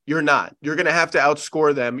team. You're not. You're going to have to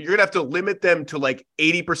outscore them. You're going to have to limit them to like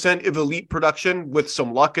 80% of elite production with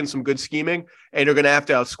some luck and some good scheming, and you're going to have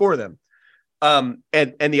to outscore them.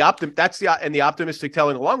 And the optimistic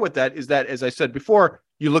telling along with that is that, as I said before,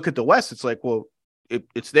 you look at the West, it's like, well,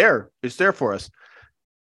 it's there for us.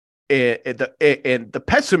 And the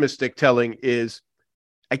pessimistic telling is,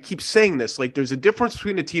 I keep saying this, like there's a difference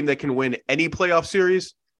between a team that can win any playoff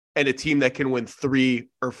series and a team that can win 3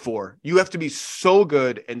 or 4. You have to be so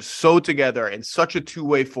good and so together and such a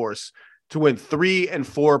two-way force to win 3 and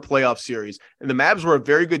 4 playoff series. And the Mavs were a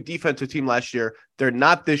very good defensive team last year. They're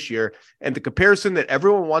not this year. And the comparison that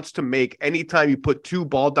everyone wants to make anytime you put two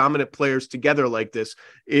ball dominant players together like this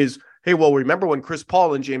is, hey, well, remember when Chris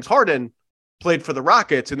Paul and James Harden played for the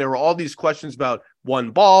Rockets and there were all these questions about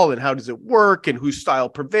one ball and how does it work and whose style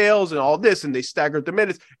prevails and all this, and they staggered the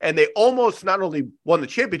minutes and they almost not only won the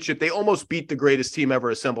championship, they almost beat the greatest team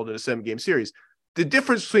ever assembled in a 7-game series. The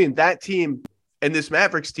difference between that team and this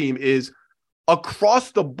Mavericks team is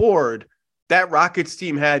across the board, that Rockets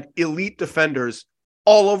team had elite defenders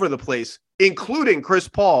all over the place, including Chris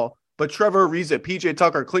Paul, but Trevor Ariza, PJ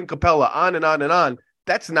Tucker, Clint Capella, on and on and on.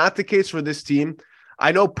 That's not the case for this team.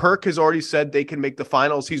 I know Perk has already said they can make the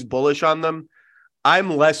finals. He's bullish on them.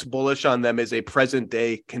 I'm less bullish on them as a present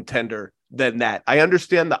day contender than that. I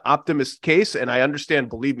understand the optimist case, and I understand,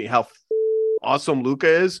 believe me, how awesome Luka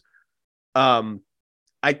is.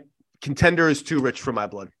 Contender is too rich for my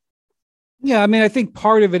blood. Yeah, I mean, I think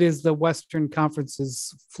part of it is the Western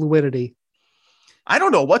Conference's fluidity. I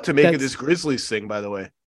don't know what to make of this Grizzlies thing, by the way.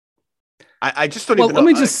 I just don't even know. Let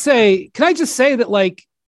me just say, can I just say that, like,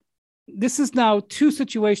 this is now two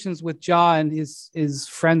situations with Ja and his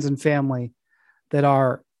friends and family that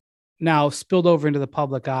are now spilled over into the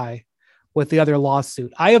public eye with the other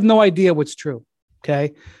lawsuit. I have no idea what's true.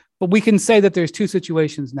 Okay. But we can say that there's two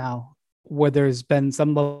situations now where there's been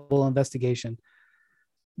some level of investigation.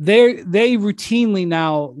 They routinely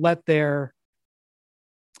now let their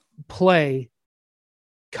play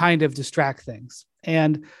kind of distract things.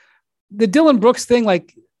 And the Dylan Brooks thing,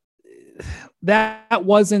 like, that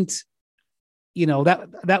wasn't, that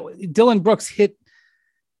Dylan Brooks hit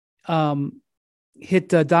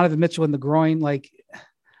Donovan Mitchell in the groin. Like,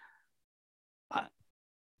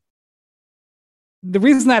 the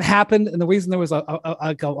reason that happened and the reason there was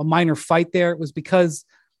a minor fight there was because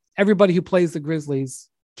everybody who plays the Grizzlies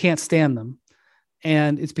can't stand them.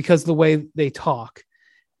 And it's because of the way they talk.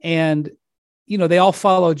 And, they all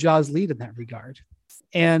follow Ja's lead in that regard.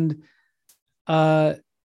 And, the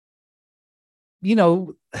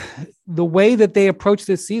way that they approached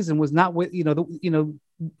this season was not with,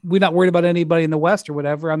 we're not worried about anybody in the West or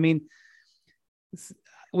whatever. I mean,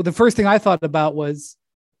 the first thing I thought about was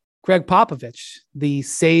Greg Popovich, the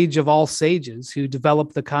sage of all sages who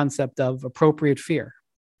developed the concept of appropriate fear.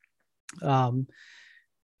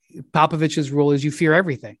 Popovich's rule is you fear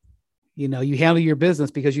everything. You handle your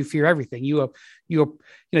business because you fear everything. You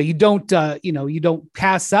don't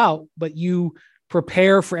pass out, but you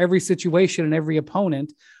prepare for every situation and every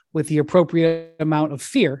opponent with the appropriate amount of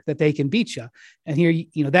fear that they can beat you. And here,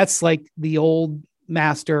 that's like the old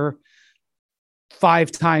master,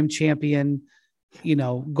 5-time champion,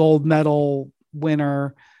 gold medal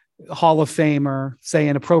winner, Hall of Famer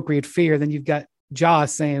saying appropriate fear. Then you've got Ja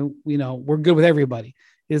saying, we're good with everybody.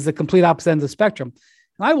 It is the complete opposite end of the spectrum.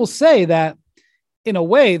 And I will say that in a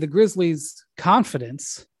way, the Grizzlies'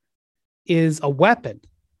 confidence is a weapon,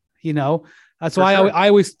 That's why sure.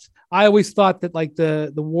 I always thought that, like,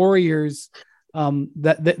 the Warriors,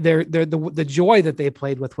 the joy that they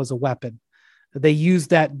played with was a weapon. They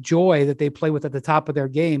used that joy that they play with at the top of their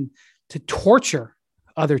game to torture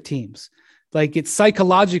other teams. Like, it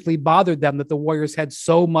psychologically bothered them that the Warriors had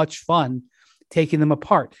so much fun taking them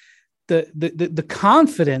apart. The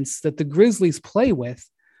confidence that the Grizzlies play with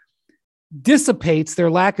dissipates their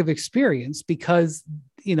lack of experience because,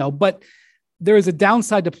 but there is a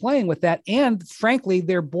downside to playing with that. And frankly,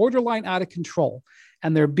 they're borderline out of control,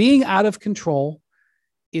 and their being out of control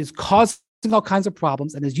is causing all kinds of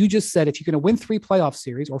problems. And as you just said, if you're going to win 3 playoff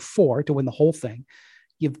series or 4 to win the whole thing,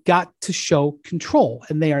 you've got to show control,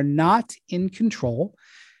 and they are not in control,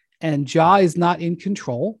 and Ja is not in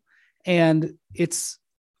control, and it's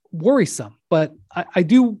worrisome. But I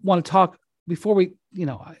do want to talk before we,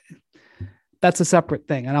 that's a separate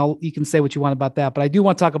thing, and you can say what you want about that. But I do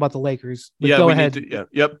want to talk about the Lakers. But go ahead.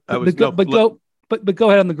 Yep. But go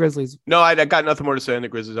ahead on the Grizzlies. No, I got nothing more to say on the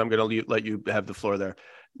Grizzlies. I'm going to let you have the floor there.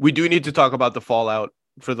 We do need to talk about the fallout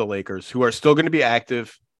for the Lakers, who are still going to be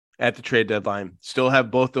active at the trade deadline. Still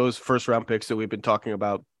have both those first round picks that we've been talking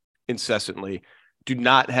about incessantly. Do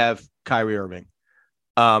not have Kyrie Irving.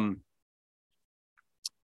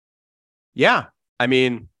 Yeah, I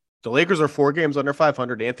mean, the Lakers are 4 games under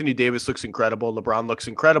 500. Anthony Davis looks incredible. LeBron looks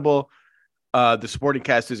incredible. The supporting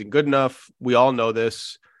cast isn't good enough. We all know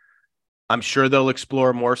this. I'm sure they'll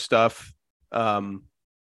explore more stuff.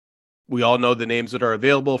 We all know the names that are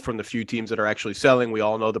available from the few teams that are actually selling. We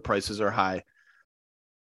all know the prices are high.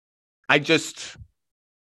 I just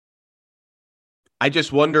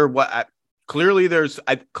wonder what clearly there's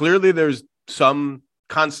some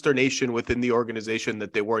consternation within the organization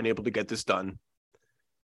that they weren't able to get this done.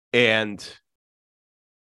 And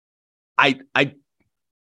I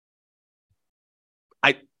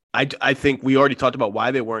think we already talked about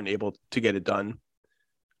why they weren't able to get it done.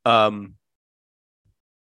 I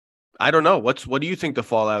don't know. What do you think the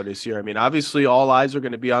fallout is here? I mean, obviously all eyes are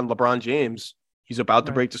going to be on LeBron James. He's about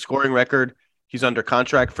to break the scoring record. He's under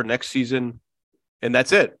contract for next season. And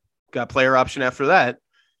that's it. Got player option after that.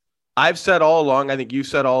 I've said all along, I think you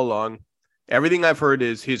said all along, everything I've heard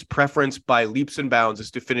is his preference by leaps and bounds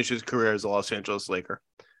is to finish his career as a Los Angeles Laker.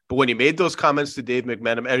 But when he made those comments to Dave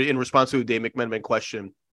McMenamin in response to a Dave McMenamin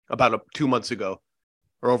question about 2 months ago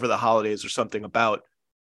or over the holidays or something about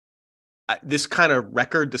this kind of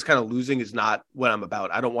record, this kind of losing is not what I'm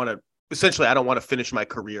about. I don't want to finish my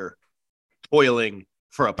career toiling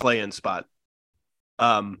for a play-in spot.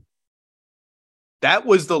 That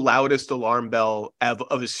was the loudest alarm bell of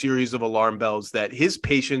a series of alarm bells that his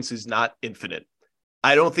patience is not infinite.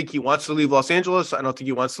 I don't think he wants to leave Los Angeles. I don't think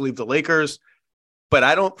he wants to leave the Lakers, but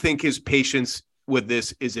I don't think his patience with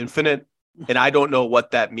this is infinite. And I don't know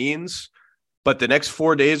what that means. But the next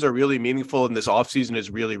 4 days are really meaningful, and this offseason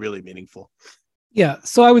is really, really meaningful. Yeah.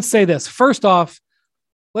 So I would say this. First off,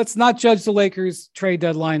 let's not judge the Lakers trade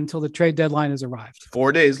deadline until the trade deadline has arrived.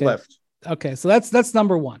 4 days left. Okay. So that's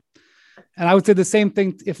number one. And I would say the same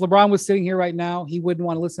thing. If LeBron was sitting here right now, he wouldn't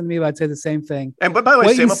want to listen to me, but I'd say the same thing. And but by the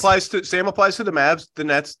way, same applies to the Mavs, the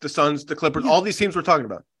Nets, the Suns, the Clippers, all these teams we're talking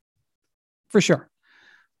about. For sure.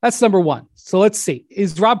 That's number one. So let's see.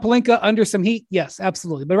 Is Rob Pelinka under some heat? Yes,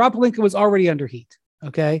 absolutely. But Rob Pelinka was already under heat.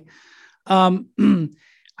 Okay.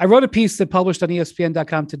 I wrote a piece that published on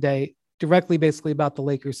ESPN.com today directly basically about the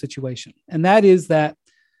Lakers situation. And that is that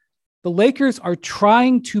the Lakers are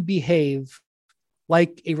trying to behave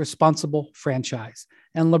like a responsible franchise.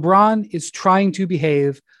 And LeBron is trying to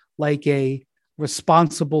behave like a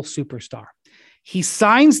responsible superstar. He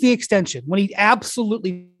signs the extension when he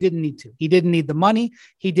absolutely didn't need to. He didn't need the money.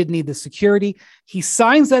 He didn't need the security. He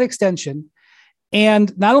signs that extension.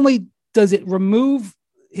 And not only does it remove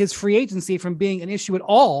his free agency from being an issue at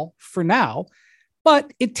all for now,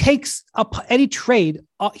 but it takes up any trade.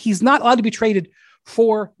 He's not allowed to be traded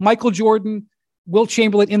for Michael Jordan, Wilt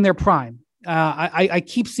Chamberlain in their prime. I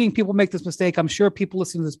keep seeing people make this mistake. I'm sure people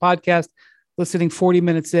listening to this podcast, listening 40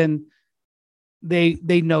 minutes in,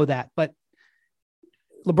 they know that. But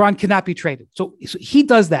LeBron cannot be traded. So he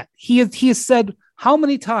does that. He has said how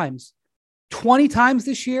many times? 20 times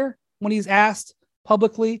this year when he's asked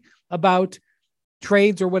publicly about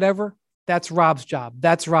trades or whatever. That's Rob's job.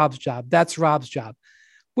 That's Rob's job. That's Rob's job.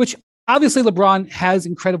 Which obviously LeBron has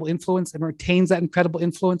incredible influence and retains that incredible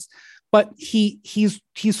influence. But he's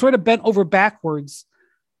sort of bent over backwards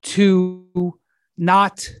to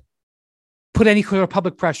not put any kind of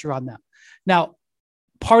public pressure on them. Now,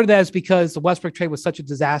 part of that is because the Westbrook trade was such a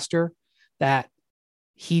disaster that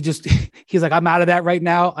he's like, I'm out of that right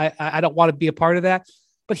now. I don't want to be a part of that.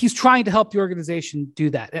 But he's trying to help the organization do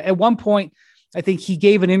that. At one point, I think he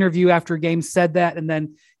gave an interview after a game, said that, and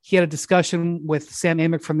then he had a discussion with Sam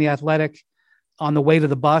Amick from The Athletic on the way to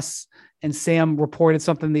the bus. And Sam reported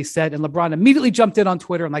something they said, and LeBron immediately jumped in on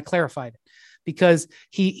Twitter and clarified it because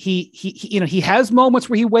he has moments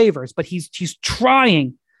where he wavers, but he's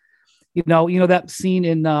trying. You know that scene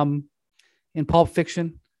in Pulp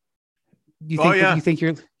Fiction. You think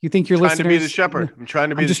your listeners to be the shepherd. I'm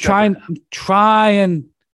trying to be. I'm trying.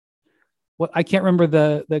 What I can't remember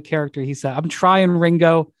the character he said. I'm trying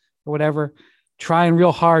Ringo or whatever. Trying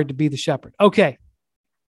real hard to be the shepherd. Okay,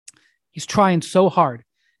 he's trying so hard.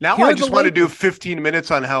 Now I just want to do 15 minutes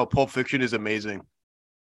on how Pulp Fiction is amazing.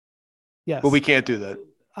 Yes. But we can't do that.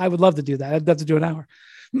 I would love to do that. I'd love to do an hour.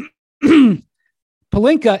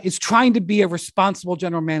 Pelinka is trying to be a responsible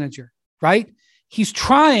general manager, right? He's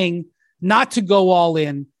trying not to go all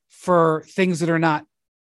in for things that are not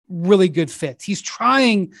really good fits. He's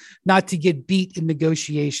trying not to get beat in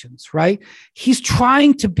negotiations, right? He's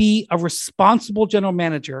trying to be a responsible general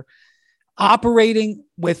manager operating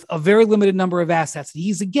with a very limited number of assets.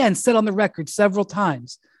 He's again said on the record several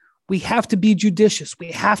times, we have to be judicious.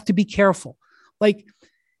 We have to be careful. Like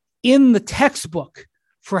in the textbook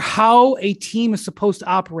for how a team is supposed to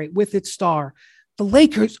operate with its star, the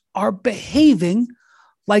Lakers are behaving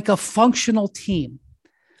like a functional team.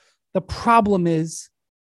 The problem is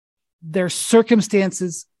their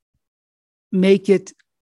circumstances make it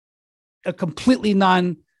a completely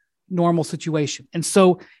non-normal situation. And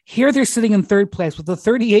so here they're sitting in third place with a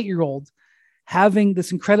 38-year-old having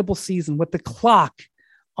this incredible season with the clock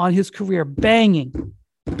on his career banging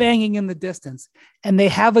in the distance. And they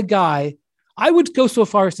have a guy, I would go so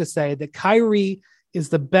far as to say that Kyrie is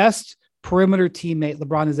the best perimeter teammate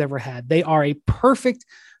LeBron has ever had. They are a perfect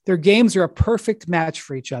Their games are a perfect match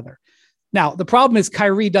for each other. Now, the problem is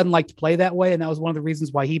Kyrie doesn't like to play that way, and that was one of the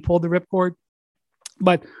reasons why he pulled the ripcord.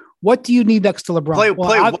 But what do you need next to LeBron?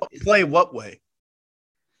 Play what way?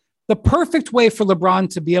 The perfect way for LeBron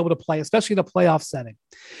to be able to play, especially in a playoff setting,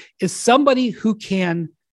 is somebody who can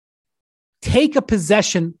take a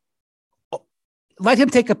possession, let him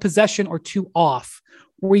take a possession or two off,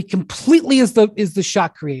 where he completely is the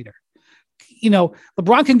shot creator.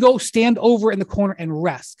 LeBron can go stand over in the corner and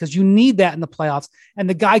rest because you need that in the playoffs, and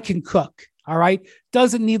the guy can cook. All right.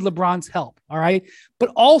 Doesn't need LeBron's help. All right.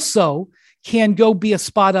 But also can go be a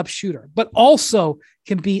spot up shooter, but also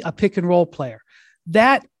can be a pick and roll player.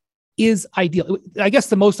 That is ideal. I guess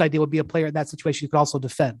the most ideal would be a player in that situation who could also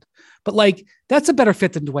defend. But that's a better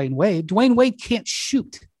fit than Dwayne Wade. Dwayne Wade can't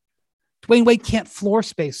shoot. Dwayne Wade can't floor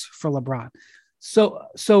space for LeBron.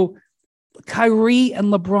 So Kyrie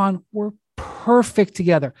and LeBron were perfect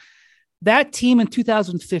together. That team in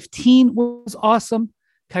 2015 was awesome.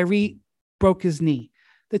 Kyrie broke his knee.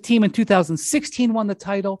 The team in 2016 won the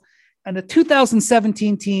title. And the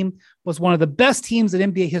 2017 team was one of the best teams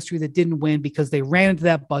in NBA history that didn't win because they ran into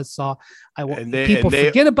that buzzsaw. People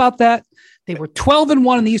forget about that. They were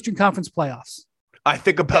 12-1 in the Eastern Conference playoffs. I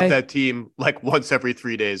think about that team like once every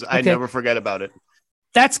 3 days. I never forget about it.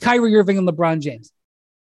 That's Kyrie Irving and LeBron James.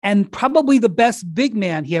 And probably the best big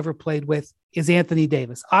man he ever played with is Anthony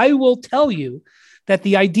Davis. I will tell you that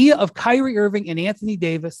the idea of Kyrie Irving and Anthony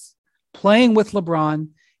Davis playing with LeBron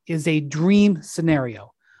is a dream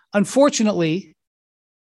scenario. Unfortunately,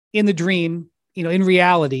 in the dream, in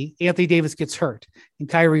reality, Anthony Davis gets hurt and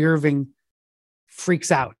Kyrie Irving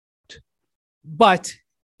freaks out. But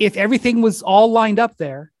if everything was all lined up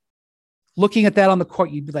there, looking at that on the court,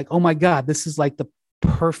 you'd be like, oh my God, this is like the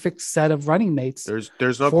perfect set of running mates. There's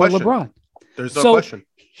no for question. LeBron. There's no question.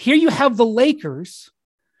 Here you have the Lakers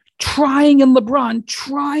and LeBron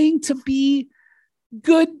trying to be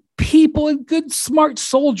good people and good, smart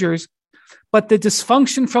soldiers. But the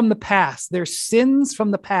dysfunction from the past, their sins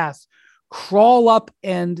from the past, crawl up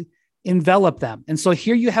and envelop them. And so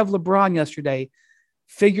here you have LeBron yesterday,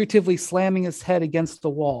 figuratively slamming his head against the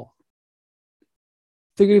wall.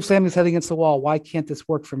 Why can't this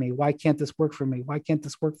work for me? Why can't this work for me? Why can't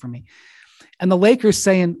this work for me? And the Lakers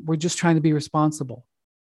saying, we're just trying to be responsible.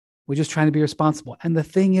 And the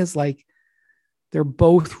thing is, they're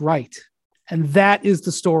both right. And that is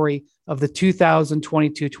the story of the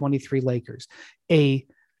 2022-23 Lakers. A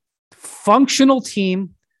functional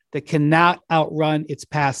team that cannot outrun its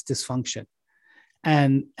past dysfunction.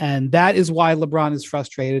 And that is why LeBron is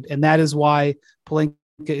frustrated. And that is why Pelinka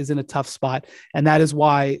is in a tough spot. And that is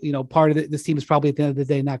why, part of this team is probably at the end of the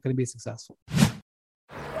day not going to be successful.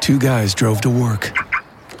 2 guys drove to work.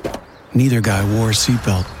 Neither guy wore a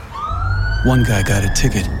seatbelt. One guy got a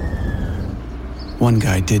ticket. One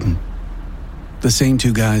guy didn't. The same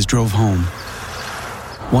 2 guys drove home.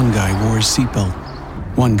 One guy wore his seatbelt.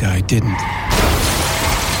 One guy didn't.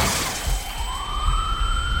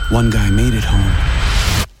 One guy made it home.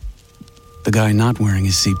 The guy not wearing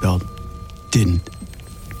his seatbelt didn't.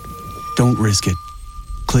 Don't risk it.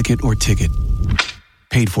 Click it or ticket.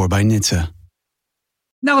 Paid for by NHTSA.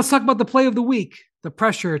 Now let's talk about the play of the week. The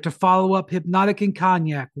pressure to follow up Hypnotic and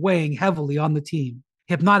Cognac weighing heavily on the team.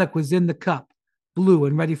 Hypnotic was in the cup, blue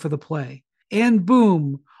and ready for the play. And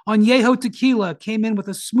boom, Añejo Tequila came in with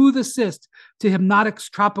a smooth assist to Hypnotic's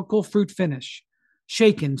tropical fruit finish.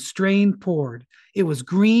 Shaken, strained, poured. It was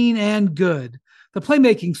green and good. The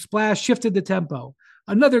playmaking splash shifted the tempo.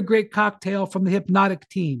 Another great cocktail from the Hypnotic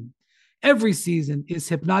team. Every season is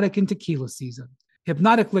Hypnotic and Tequila season.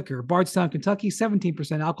 Hypnotic Liquor, Bardstown, Kentucky,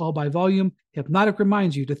 17% alcohol by volume. Hypnotic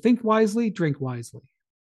reminds you to think wisely, drink wisely.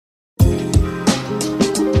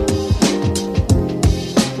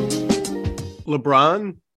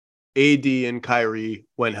 LeBron, AD, and Kyrie,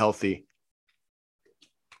 when healthy,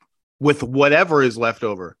 with whatever is left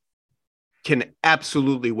over, can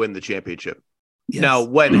absolutely win the championship. Yes. Now,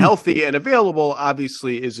 when healthy and available,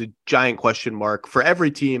 obviously, is a giant question mark for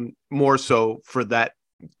every team, more so for that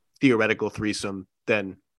theoretical threesome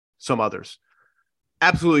than some others.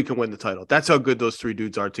 Absolutely can win the title. That's how good those 3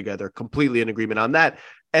 dudes are together. Completely in agreement on that.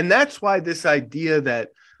 And that's why this idea that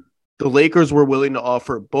the Lakers were willing to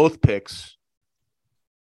offer both picks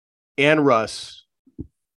and Russ,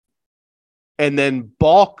 and then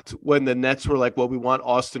balked when the Nets were like, well, we want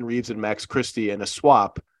Austin Reeves and Max Christie in a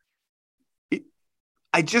swap.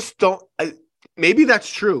 I just don't. Maybe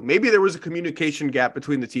that's true. Maybe there was a communication gap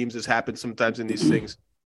between the teams, as happens sometimes in these things.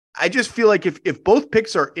 I just feel like if both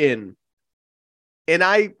picks are in And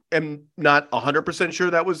I am not 100% sure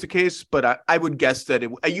that was the case, but I would guess that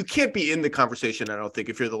you can't be in the conversation, I don't think,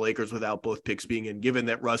 if you're the Lakers without both picks being in, given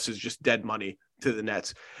that Russ is just dead money to the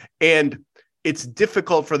Nets. And it's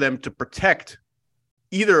difficult for them to protect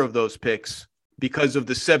either of those picks because of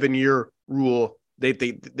the 7-year rule.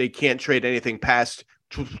 They can't trade anything past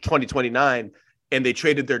 2029, and they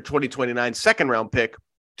traded their 2029 second-round pick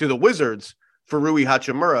to the Wizards for Rui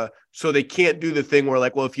Hachimura, so they can't do the thing where,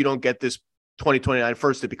 like, well, if you don't get this 2029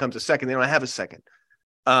 first, it becomes a second. They don't have a second.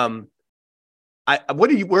 Where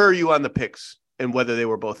are you on the picks and whether they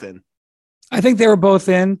were both in? I think they were both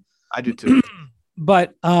in. I do too.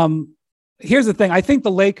 But here's the thing. I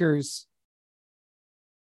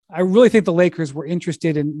really think the Lakers were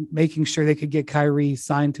interested in making sure they could get Kyrie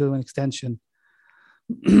signed to an extension.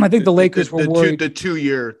 I think the Lakers were worried. The two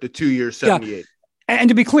year 78. Yeah. And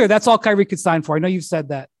to be clear, that's all Kyrie could sign for. I know you've said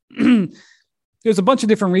that. There's a bunch of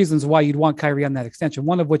different reasons why you'd want Kyrie on that extension,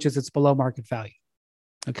 one of which is it's below market value.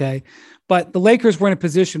 Okay. But the Lakers were in a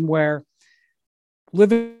position where,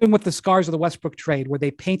 living with the scars of the Westbrook trade, where they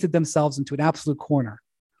painted themselves into an absolute corner,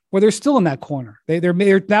 where they're still in that corner.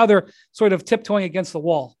 They're sort of tiptoeing against the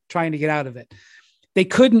wall, trying to get out of it. They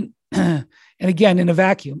couldn't, and again, in a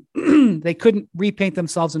vacuum, they couldn't repaint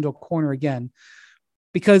themselves into a corner again.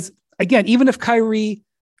 Because again, even if Kyrie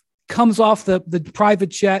comes off the private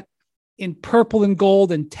jet in purple and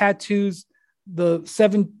gold and tattoos the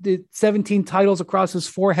 17 titles across his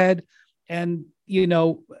forehead and,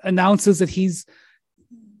 announces that his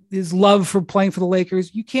love for playing for the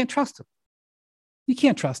Lakers, you can't trust him. You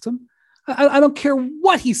can't trust him. I don't care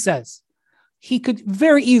what he says. He could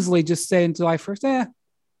very easily just say on July 1st,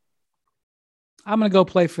 I'm going to go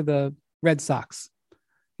play for the Red Sox.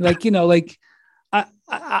 So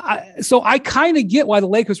I kind of get why the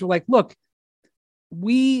Lakers were like, look,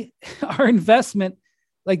 our investment,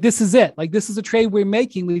 like, this is it. Like, this is a trade we're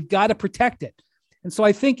making. We've got to protect it. And so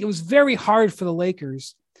I think it was very hard for the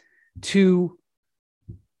Lakers to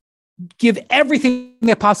give everything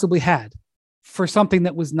they possibly had for something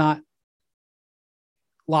that was not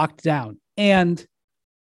locked down. And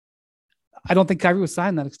I don't think Kyrie was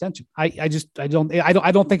signing that extension. I don't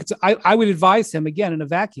think I would advise him, again, in a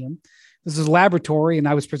vacuum. This is a laboratory, and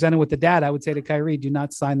I was presented with the data. I would say to Kyrie, do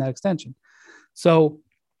not sign that extension. So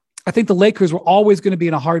I think the Lakers were always going to be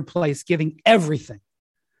in a hard place, giving everything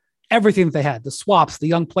that they had, the swaps, the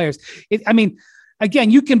young players. Again,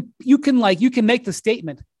 you can make the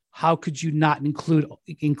statement, how could you not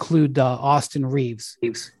include Austin Reeves?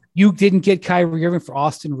 You didn't get Kyrie Irving for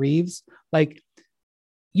Austin Reeves. Like,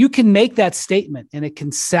 you can make that statement and it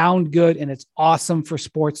can sound good and it's awesome for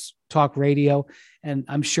sports talk radio. And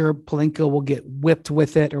I'm sure Pelinka will get whipped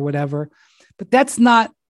with it or whatever, but that's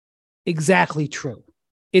not exactly true.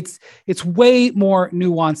 It's way more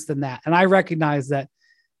nuanced than that. And I recognize that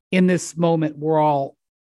in this moment, we're all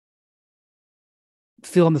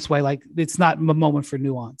feeling this way. Like, it's not a moment for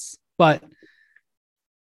nuance, but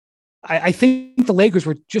I think the Lakers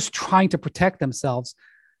were just trying to protect themselves,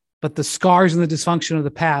 but the scars and the dysfunction of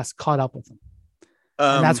the past caught up with them.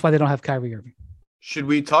 And that's why they don't have Kyrie Irving. Should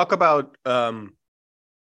we talk about,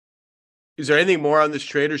 is there anything more on this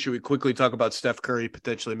trade, or should we quickly talk about Steph Curry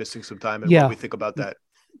potentially missing some time and what we think about that?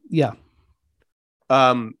 Yeah.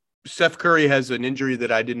 Steph Curry has an injury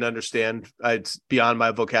that I didn't understand. It's beyond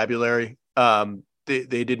my vocabulary.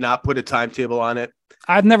 They did not put a timetable on it.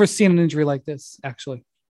 I've never seen an injury like this, actually.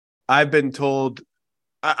 I've been told,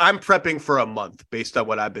 I'm prepping for a month based on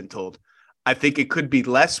what I've been told. I think it could be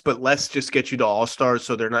less, but less just gets you to All-Stars,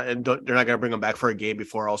 so they're not going to bring them back for a game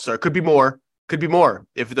before All-Star. Could be more.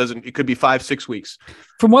 If it doesn't, it could be 5-6 weeks.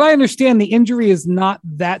 From what I understand, the injury is not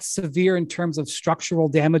that severe in terms of structural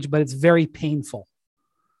damage, but it's very painful.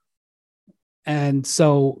 And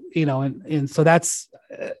so, and so that's,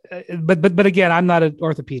 but again, I'm not an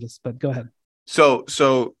orthopedist, but go ahead. So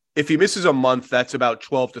if he misses a month, that's about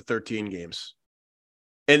 12 to 13 games.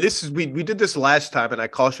 And this is, we did this last time, and I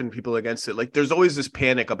cautioned people against it. Like, there's always this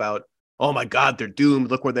panic about, oh my God, they're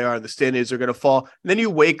doomed. Look where they are in the standings. They're going to fall. And then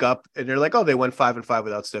you wake up and they're like, oh, they went 5-5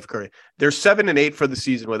 without Steph Curry. They're 7-8 for the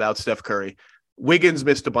season without Steph Curry. Wiggins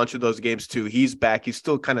missed a bunch of those games too. He's back. He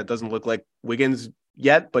still kind of doesn't look like Wiggins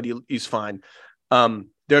yet, but he's fine.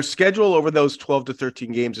 Their schedule over those 12 to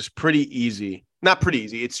 13 games is pretty easy. Not pretty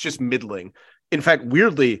easy. It's just middling. In fact,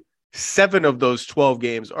 weirdly, 7 of those 12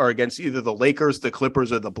 games are against either the Lakers, the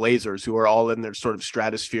Clippers, or the Blazers, who are all in their sort of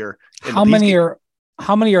stratosphere. And how many are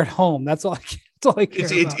at home? That's all I care about.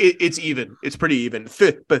 It's even. It's pretty even.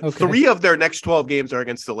 But okay. 3 of their next 12 games are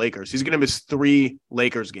against the Lakers. He's going to miss 3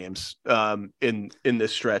 Lakers games in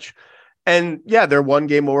this stretch. And yeah, they're 1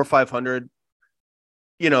 game over 500.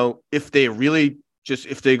 If they really just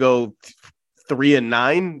if they go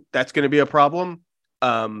 3-9, that's going to be a problem.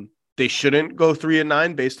 They shouldn't go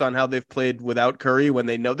 3-9 based on how they've played without Curry, when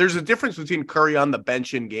they know there's a difference between Curry on the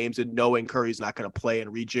bench in games and knowing Curry's not going to play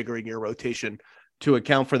and rejiggering your rotation to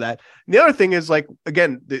account for that. And the other thing is, like,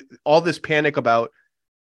 again, all this panic about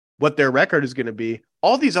what their record is going to be.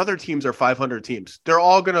 All these other teams are 500 teams. They're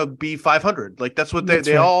all going to be 500. Like, that's what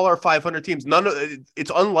they all are 500 teams.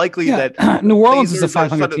 It's unlikely that New Orleans is a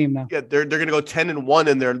 500 team now. Yeah, they're going to go 10-1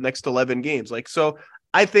 in their next 11 games. Like, so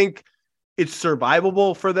I think it's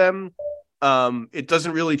survivable for them. It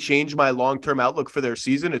doesn't really change my long-term outlook for their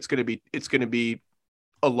season. It's going to be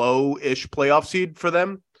a low-ish playoff seed for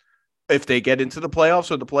them if they get into the playoffs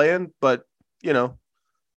or the play-in. But, you know,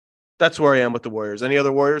 that's where I am with the Warriors. Any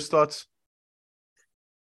other Warriors thoughts?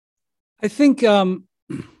 I think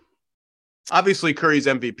obviously Curry's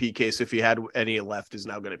MVP case, if he had any left, is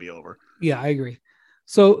now going to be over. Yeah, I agree.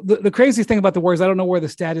 So the crazy thing about the Warriors, I don't know where the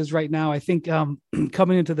stat is right now. I think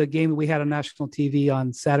coming into the game that we had on national TV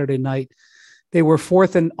on Saturday night, they were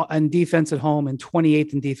 4th in defense at home and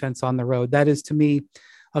 28th in defense on the road. That is, to me,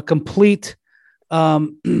 a complete it's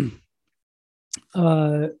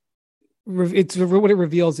what it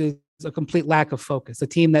reveals is a complete lack of focus. A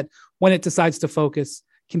team that, when it decides to focus,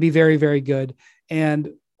 can be very, very good. And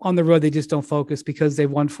on the road, they just don't focus because they've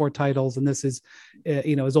won 4 titles. And this is,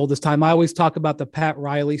 as old as time. I always talk about the Pat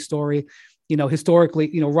Riley story.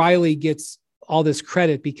 Historically, Riley gets all this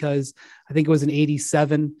credit because I think it was in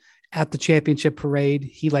 '87 at the championship parade.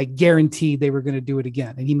 He guaranteed they were going to do it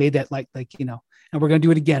again. And he made that and we're going to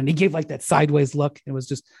do it again. And he gave that sideways look. It was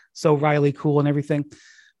just so Riley cool and everything.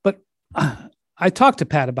 But I talked to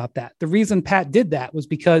Pat about that. The reason Pat did that was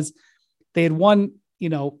because they had won,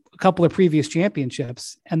 a couple of previous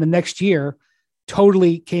championships, and the next year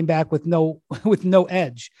totally came back with no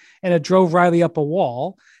edge, and it drove Riley up a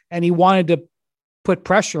wall, and he wanted to put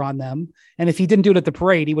pressure on them. And if he didn't do it at the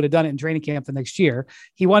parade, he would have done it in training camp the next year.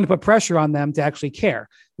 He wanted to put pressure on them to actually care.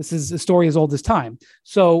 This is a story as old as time.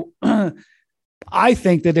 So I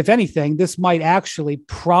think that if anything, this might actually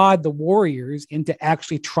prod the Warriors into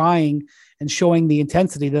actually trying and showing the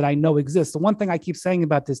intensity that I know exists. The one thing I keep saying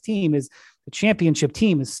about this team is the championship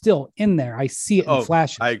team is still in there. I see it in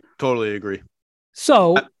flashes. I totally agree.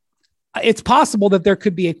 So it's possible that there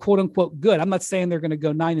could be a quote unquote good. I'm not saying they're going to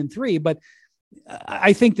go 9-3, but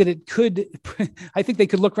I think that it could. I think they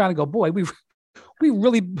could look around and go, boy, we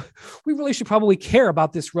really should probably care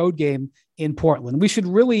about this road game in Portland. We should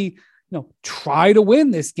really, try to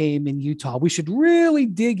win this game in Utah. We should really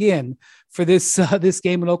dig in for this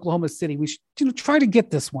game in Oklahoma City. We should try to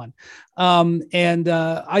get this one. And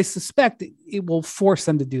I suspect it will force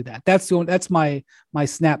them to do that. That's my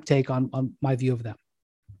snap take on my view of them.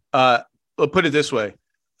 I'll put it this way.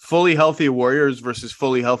 Fully healthy Warriors versus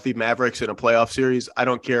fully healthy Mavericks in a playoff series. I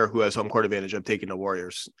don't care who has home court advantage. I'm taking the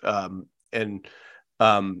Warriors. And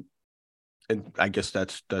I guess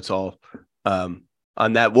that's all.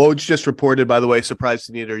 On that, Woj just reported, by the way, surprised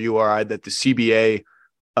to neither you or I, that the CBA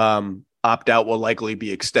opt-out will likely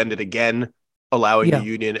be extended again, allowing the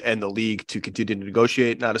union and the league to continue to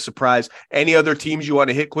negotiate. Not a surprise. Any other teams you want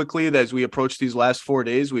to hit quickly as we approach these last 4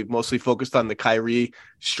 days? We've mostly focused on the Kyrie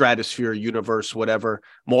stratosphere, universe, whatever,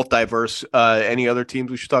 multiverse. Any other teams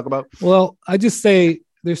we should talk about? Well, I just say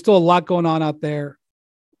there's still a lot going on out there.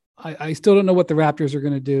 I still don't know what the Raptors are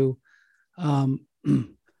going to do.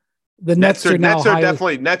 The Nets are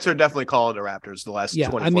definitely calling the Raptors the last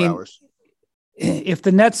 24 hours. If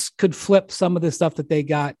the Nets could flip some of the stuff that they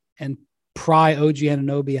got and pry OG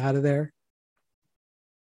Anunoby out of there,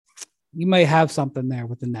 you may have something there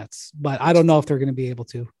with the Nets, but I don't know if they're going to be able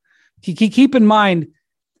to. Keep in mind,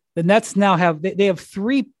 the Nets now have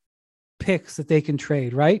 3 picks that they can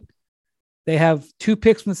trade, right? They have 2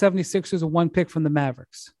 picks from the 76ers and 1 pick from the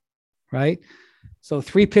Mavericks, right? So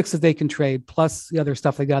 3 picks that they can trade, plus the other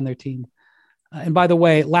stuff they got on their team. And by the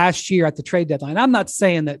way, last year at the trade deadline, I'm not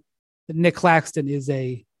saying that Nick Claxton is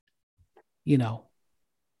a,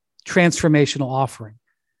 transformational offering.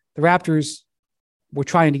 The Raptors were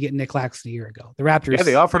trying to get Nick Claxton a year ago. The Raptors,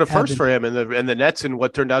 they offered a first for him, and the Nets, in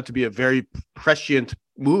what turned out to be a very prescient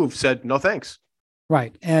move, said no thanks.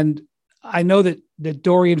 Right, and I know that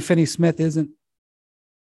Dorian Finney-Smith isn't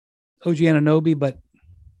OG Anunoby, but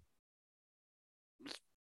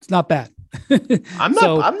it's not bad.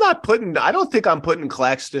 I don't think I'm putting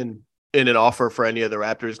Claxton in an offer for any of the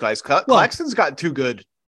Raptors guys. Claxton's gotten too good.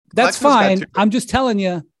 That's fine. I'm just telling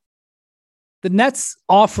you, the Nets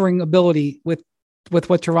offering ability with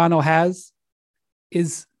what Toronto has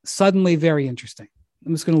is suddenly very interesting.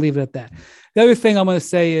 I'm just going to leave it at that. The other thing I'm going to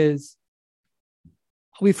say is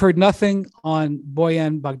We've heard nothing on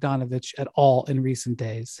Bojan Bogdanovic at all in recent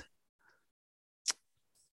days.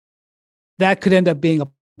 That could end up being a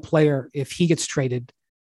player if he gets traded.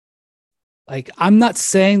 Like, I'm not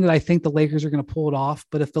saying that I think the Lakers are going to pull it off,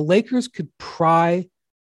 but if the Lakers could pry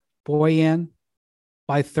Bojan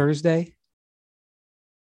by Thursday,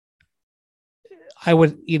 I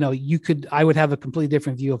would have a completely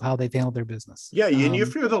different view of how they've handled their business. Yeah. And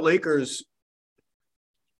if you're the Lakers,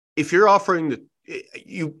 if you're offering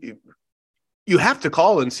you have to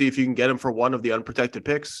call and see if you can get him for one of the unprotected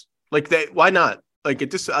picks. Like, why not? Like,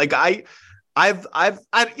 it just, like, actually, I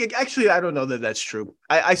don't know that that's true.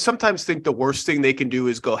 I sometimes think the worst thing they can do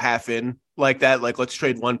is go half in like that. Like, let's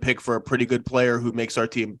trade one pick for a pretty good player who makes our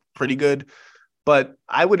team pretty good. But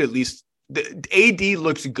I would at least, AD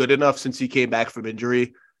looks good enough since he came back from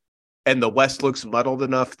injury, and the West looks muddled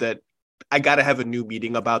enough that I got to have a new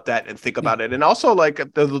meeting about that and think about it. And also, like,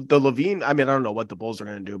 the LaVine, I mean, I don't know what the Bulls are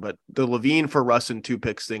going to do, but the LaVine for Russ and 2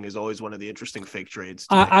 picks thing is always one of the interesting fake trades.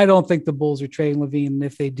 I don't think the Bulls are trading LaVine. And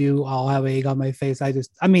if they do, I'll have egg on my face.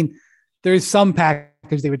 There's some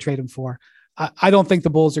package they would trade him for. I don't think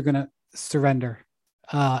the Bulls are going to surrender.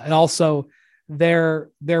 And also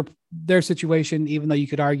their situation, even though you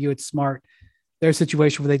could argue it's smart, their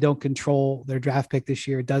situation where they don't control their draft pick this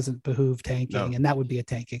year doesn't behoove tanking. And that would be a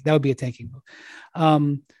tanking. That would be a tanking move.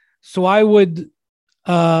 So I would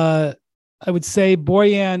say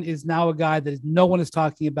Bojan is now a guy that no one is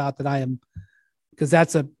talking about that I am, because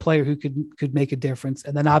that's a player who could make a difference.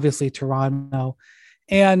 And then obviously Toronto.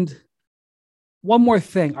 And one more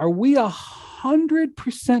thing, are we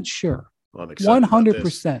 100% sure? Well, I'm excited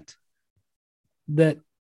 100% that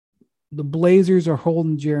the Blazers are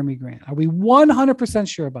holding Jeremy Grant. Are we 100%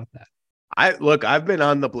 sure about that? I've been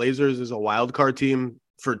on the Blazers as a wild card team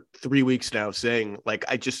for 3 weeks now, saying, like,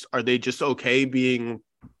 are they just okay being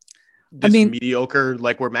mediocre?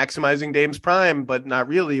 Like, we're maximizing Dame's prime, but not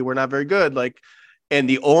really. We're not very good. Like, and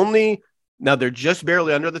now they're just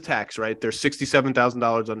barely under the tax, right? They're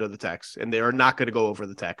 $67,000 under the tax, and they are not going to go over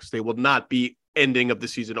the tax. They will not be ending of the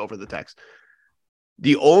season over the tax.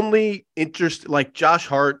 The only interest, like, Josh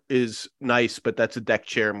Hart is nice, but that's a deck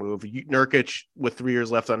chair move. Nurkic with 3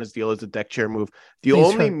 years left on his deal is a deck chair move. The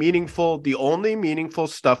only meaningful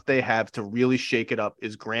stuff they have to really shake it up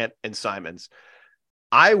is Grant and Simons.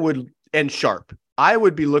 And Sharp. I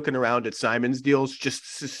would be looking around at Simons deals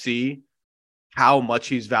just to see how much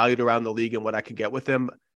he's valued around the league and what I could get with him.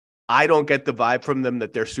 I don't get the vibe from them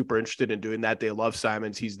that they're super interested in doing that. They love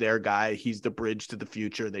Simons. He's their guy. He's the bridge to the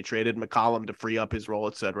future. They traded McCollum to free up his role,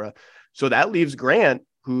 etc. So that leaves Grant,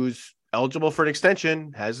 who's eligible for an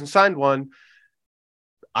extension, hasn't signed one.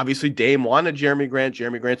 Obviously, Dame wanted Jeremy Grant.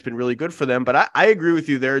 Jeremy Grant's been really good for them. But I agree with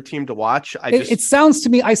you. They're a team to watch. It sounds to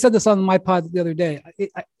me, I said this on my pod the other day.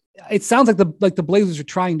 It sounds like the Blazers are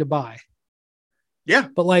trying to buy. Yeah,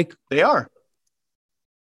 but like they are.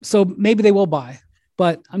 So maybe they will buy.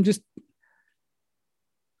 But I'm just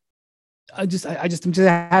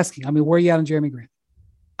asking. I mean, where are you at on Jeremy Grant?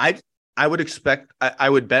 I would expect, I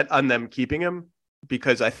would bet on them keeping him,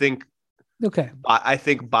 because I think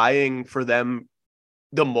buying for them,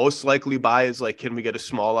 the most likely buy is like, can we get a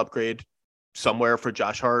small upgrade somewhere for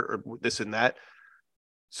Josh Hart or this and that?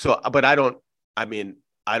 So, but I don't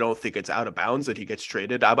think it's out of bounds that he gets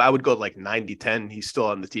traded. I would go like 90-10. He's still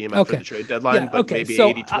on the team after the trade deadline, but maybe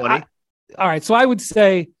 80-20. All right. So I would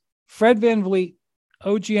say Fred VanVleet,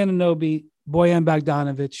 OG Anunoby, Bojan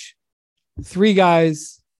Bogdanovic, 3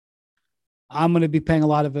 guys I'm going to be paying a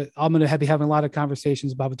lot of it. I'm going to be having a lot of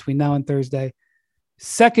conversations about between now and Thursday.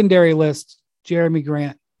 Secondary list, Jeremy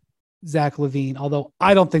Grant, Zach LaVine, although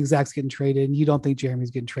I don't think Zach's getting traded and you don't think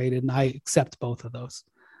Jeremy's getting traded, and I accept both of those.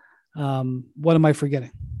 What am I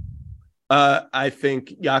forgetting? I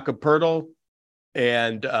think Jakob Poeltl,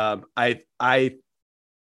 and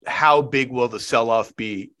how big will the sell-off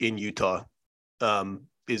be in Utah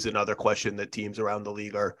is another question that teams around the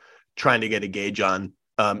league are trying to get a gauge on.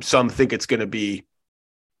 Some think it's going to be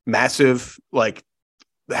massive, like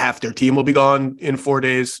half their team will be gone in 4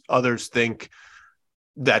 days. Others think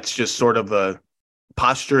that's just sort of a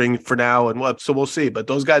posturing for now, and so we'll see. But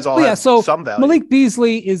those guys all have some value. Malik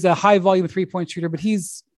Beasley is a high-volume 3-point shooter, but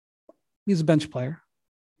he's a bench player,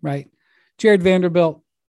 right? Jared Vanderbilt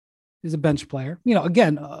is a bench player. You know,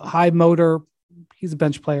 again, high motor. He's a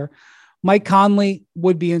bench player. Mike Conley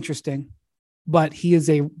would be interesting, but he is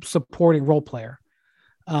a supporting role player.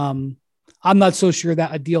 I'm not so sure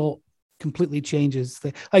that a deal completely changes.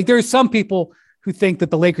 Like, there are some people who think that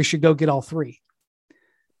the Lakers should go get all three.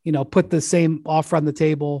 You know, put the same offer on the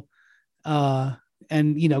table, and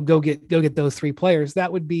go get those 3 players.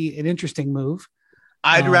 That would be an interesting move.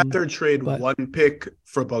 I'd rather trade but one pick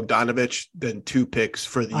for Bogdanovich than 2 picks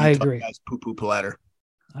for the I Utah agree. Jazz poo-poo platter.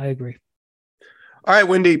 I agree. All right,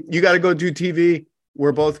 Wendy, you got to go do TV.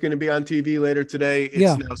 We're both going to be on TV later today. It's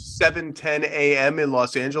Yeah. now 7:10 a.m. in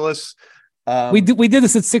Los Angeles. We did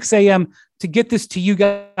this at 6 a.m. to get this to you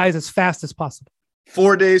guys as fast as possible.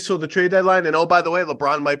 4 days till the trade deadline. And oh, by the way,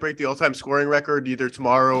 LeBron might break the all-time scoring record either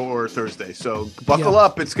tomorrow or Thursday. So buckle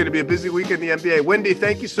up. It's going to be a busy week in the NBA. Wendy,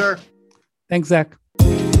 thank you, sir. Thanks, Zach.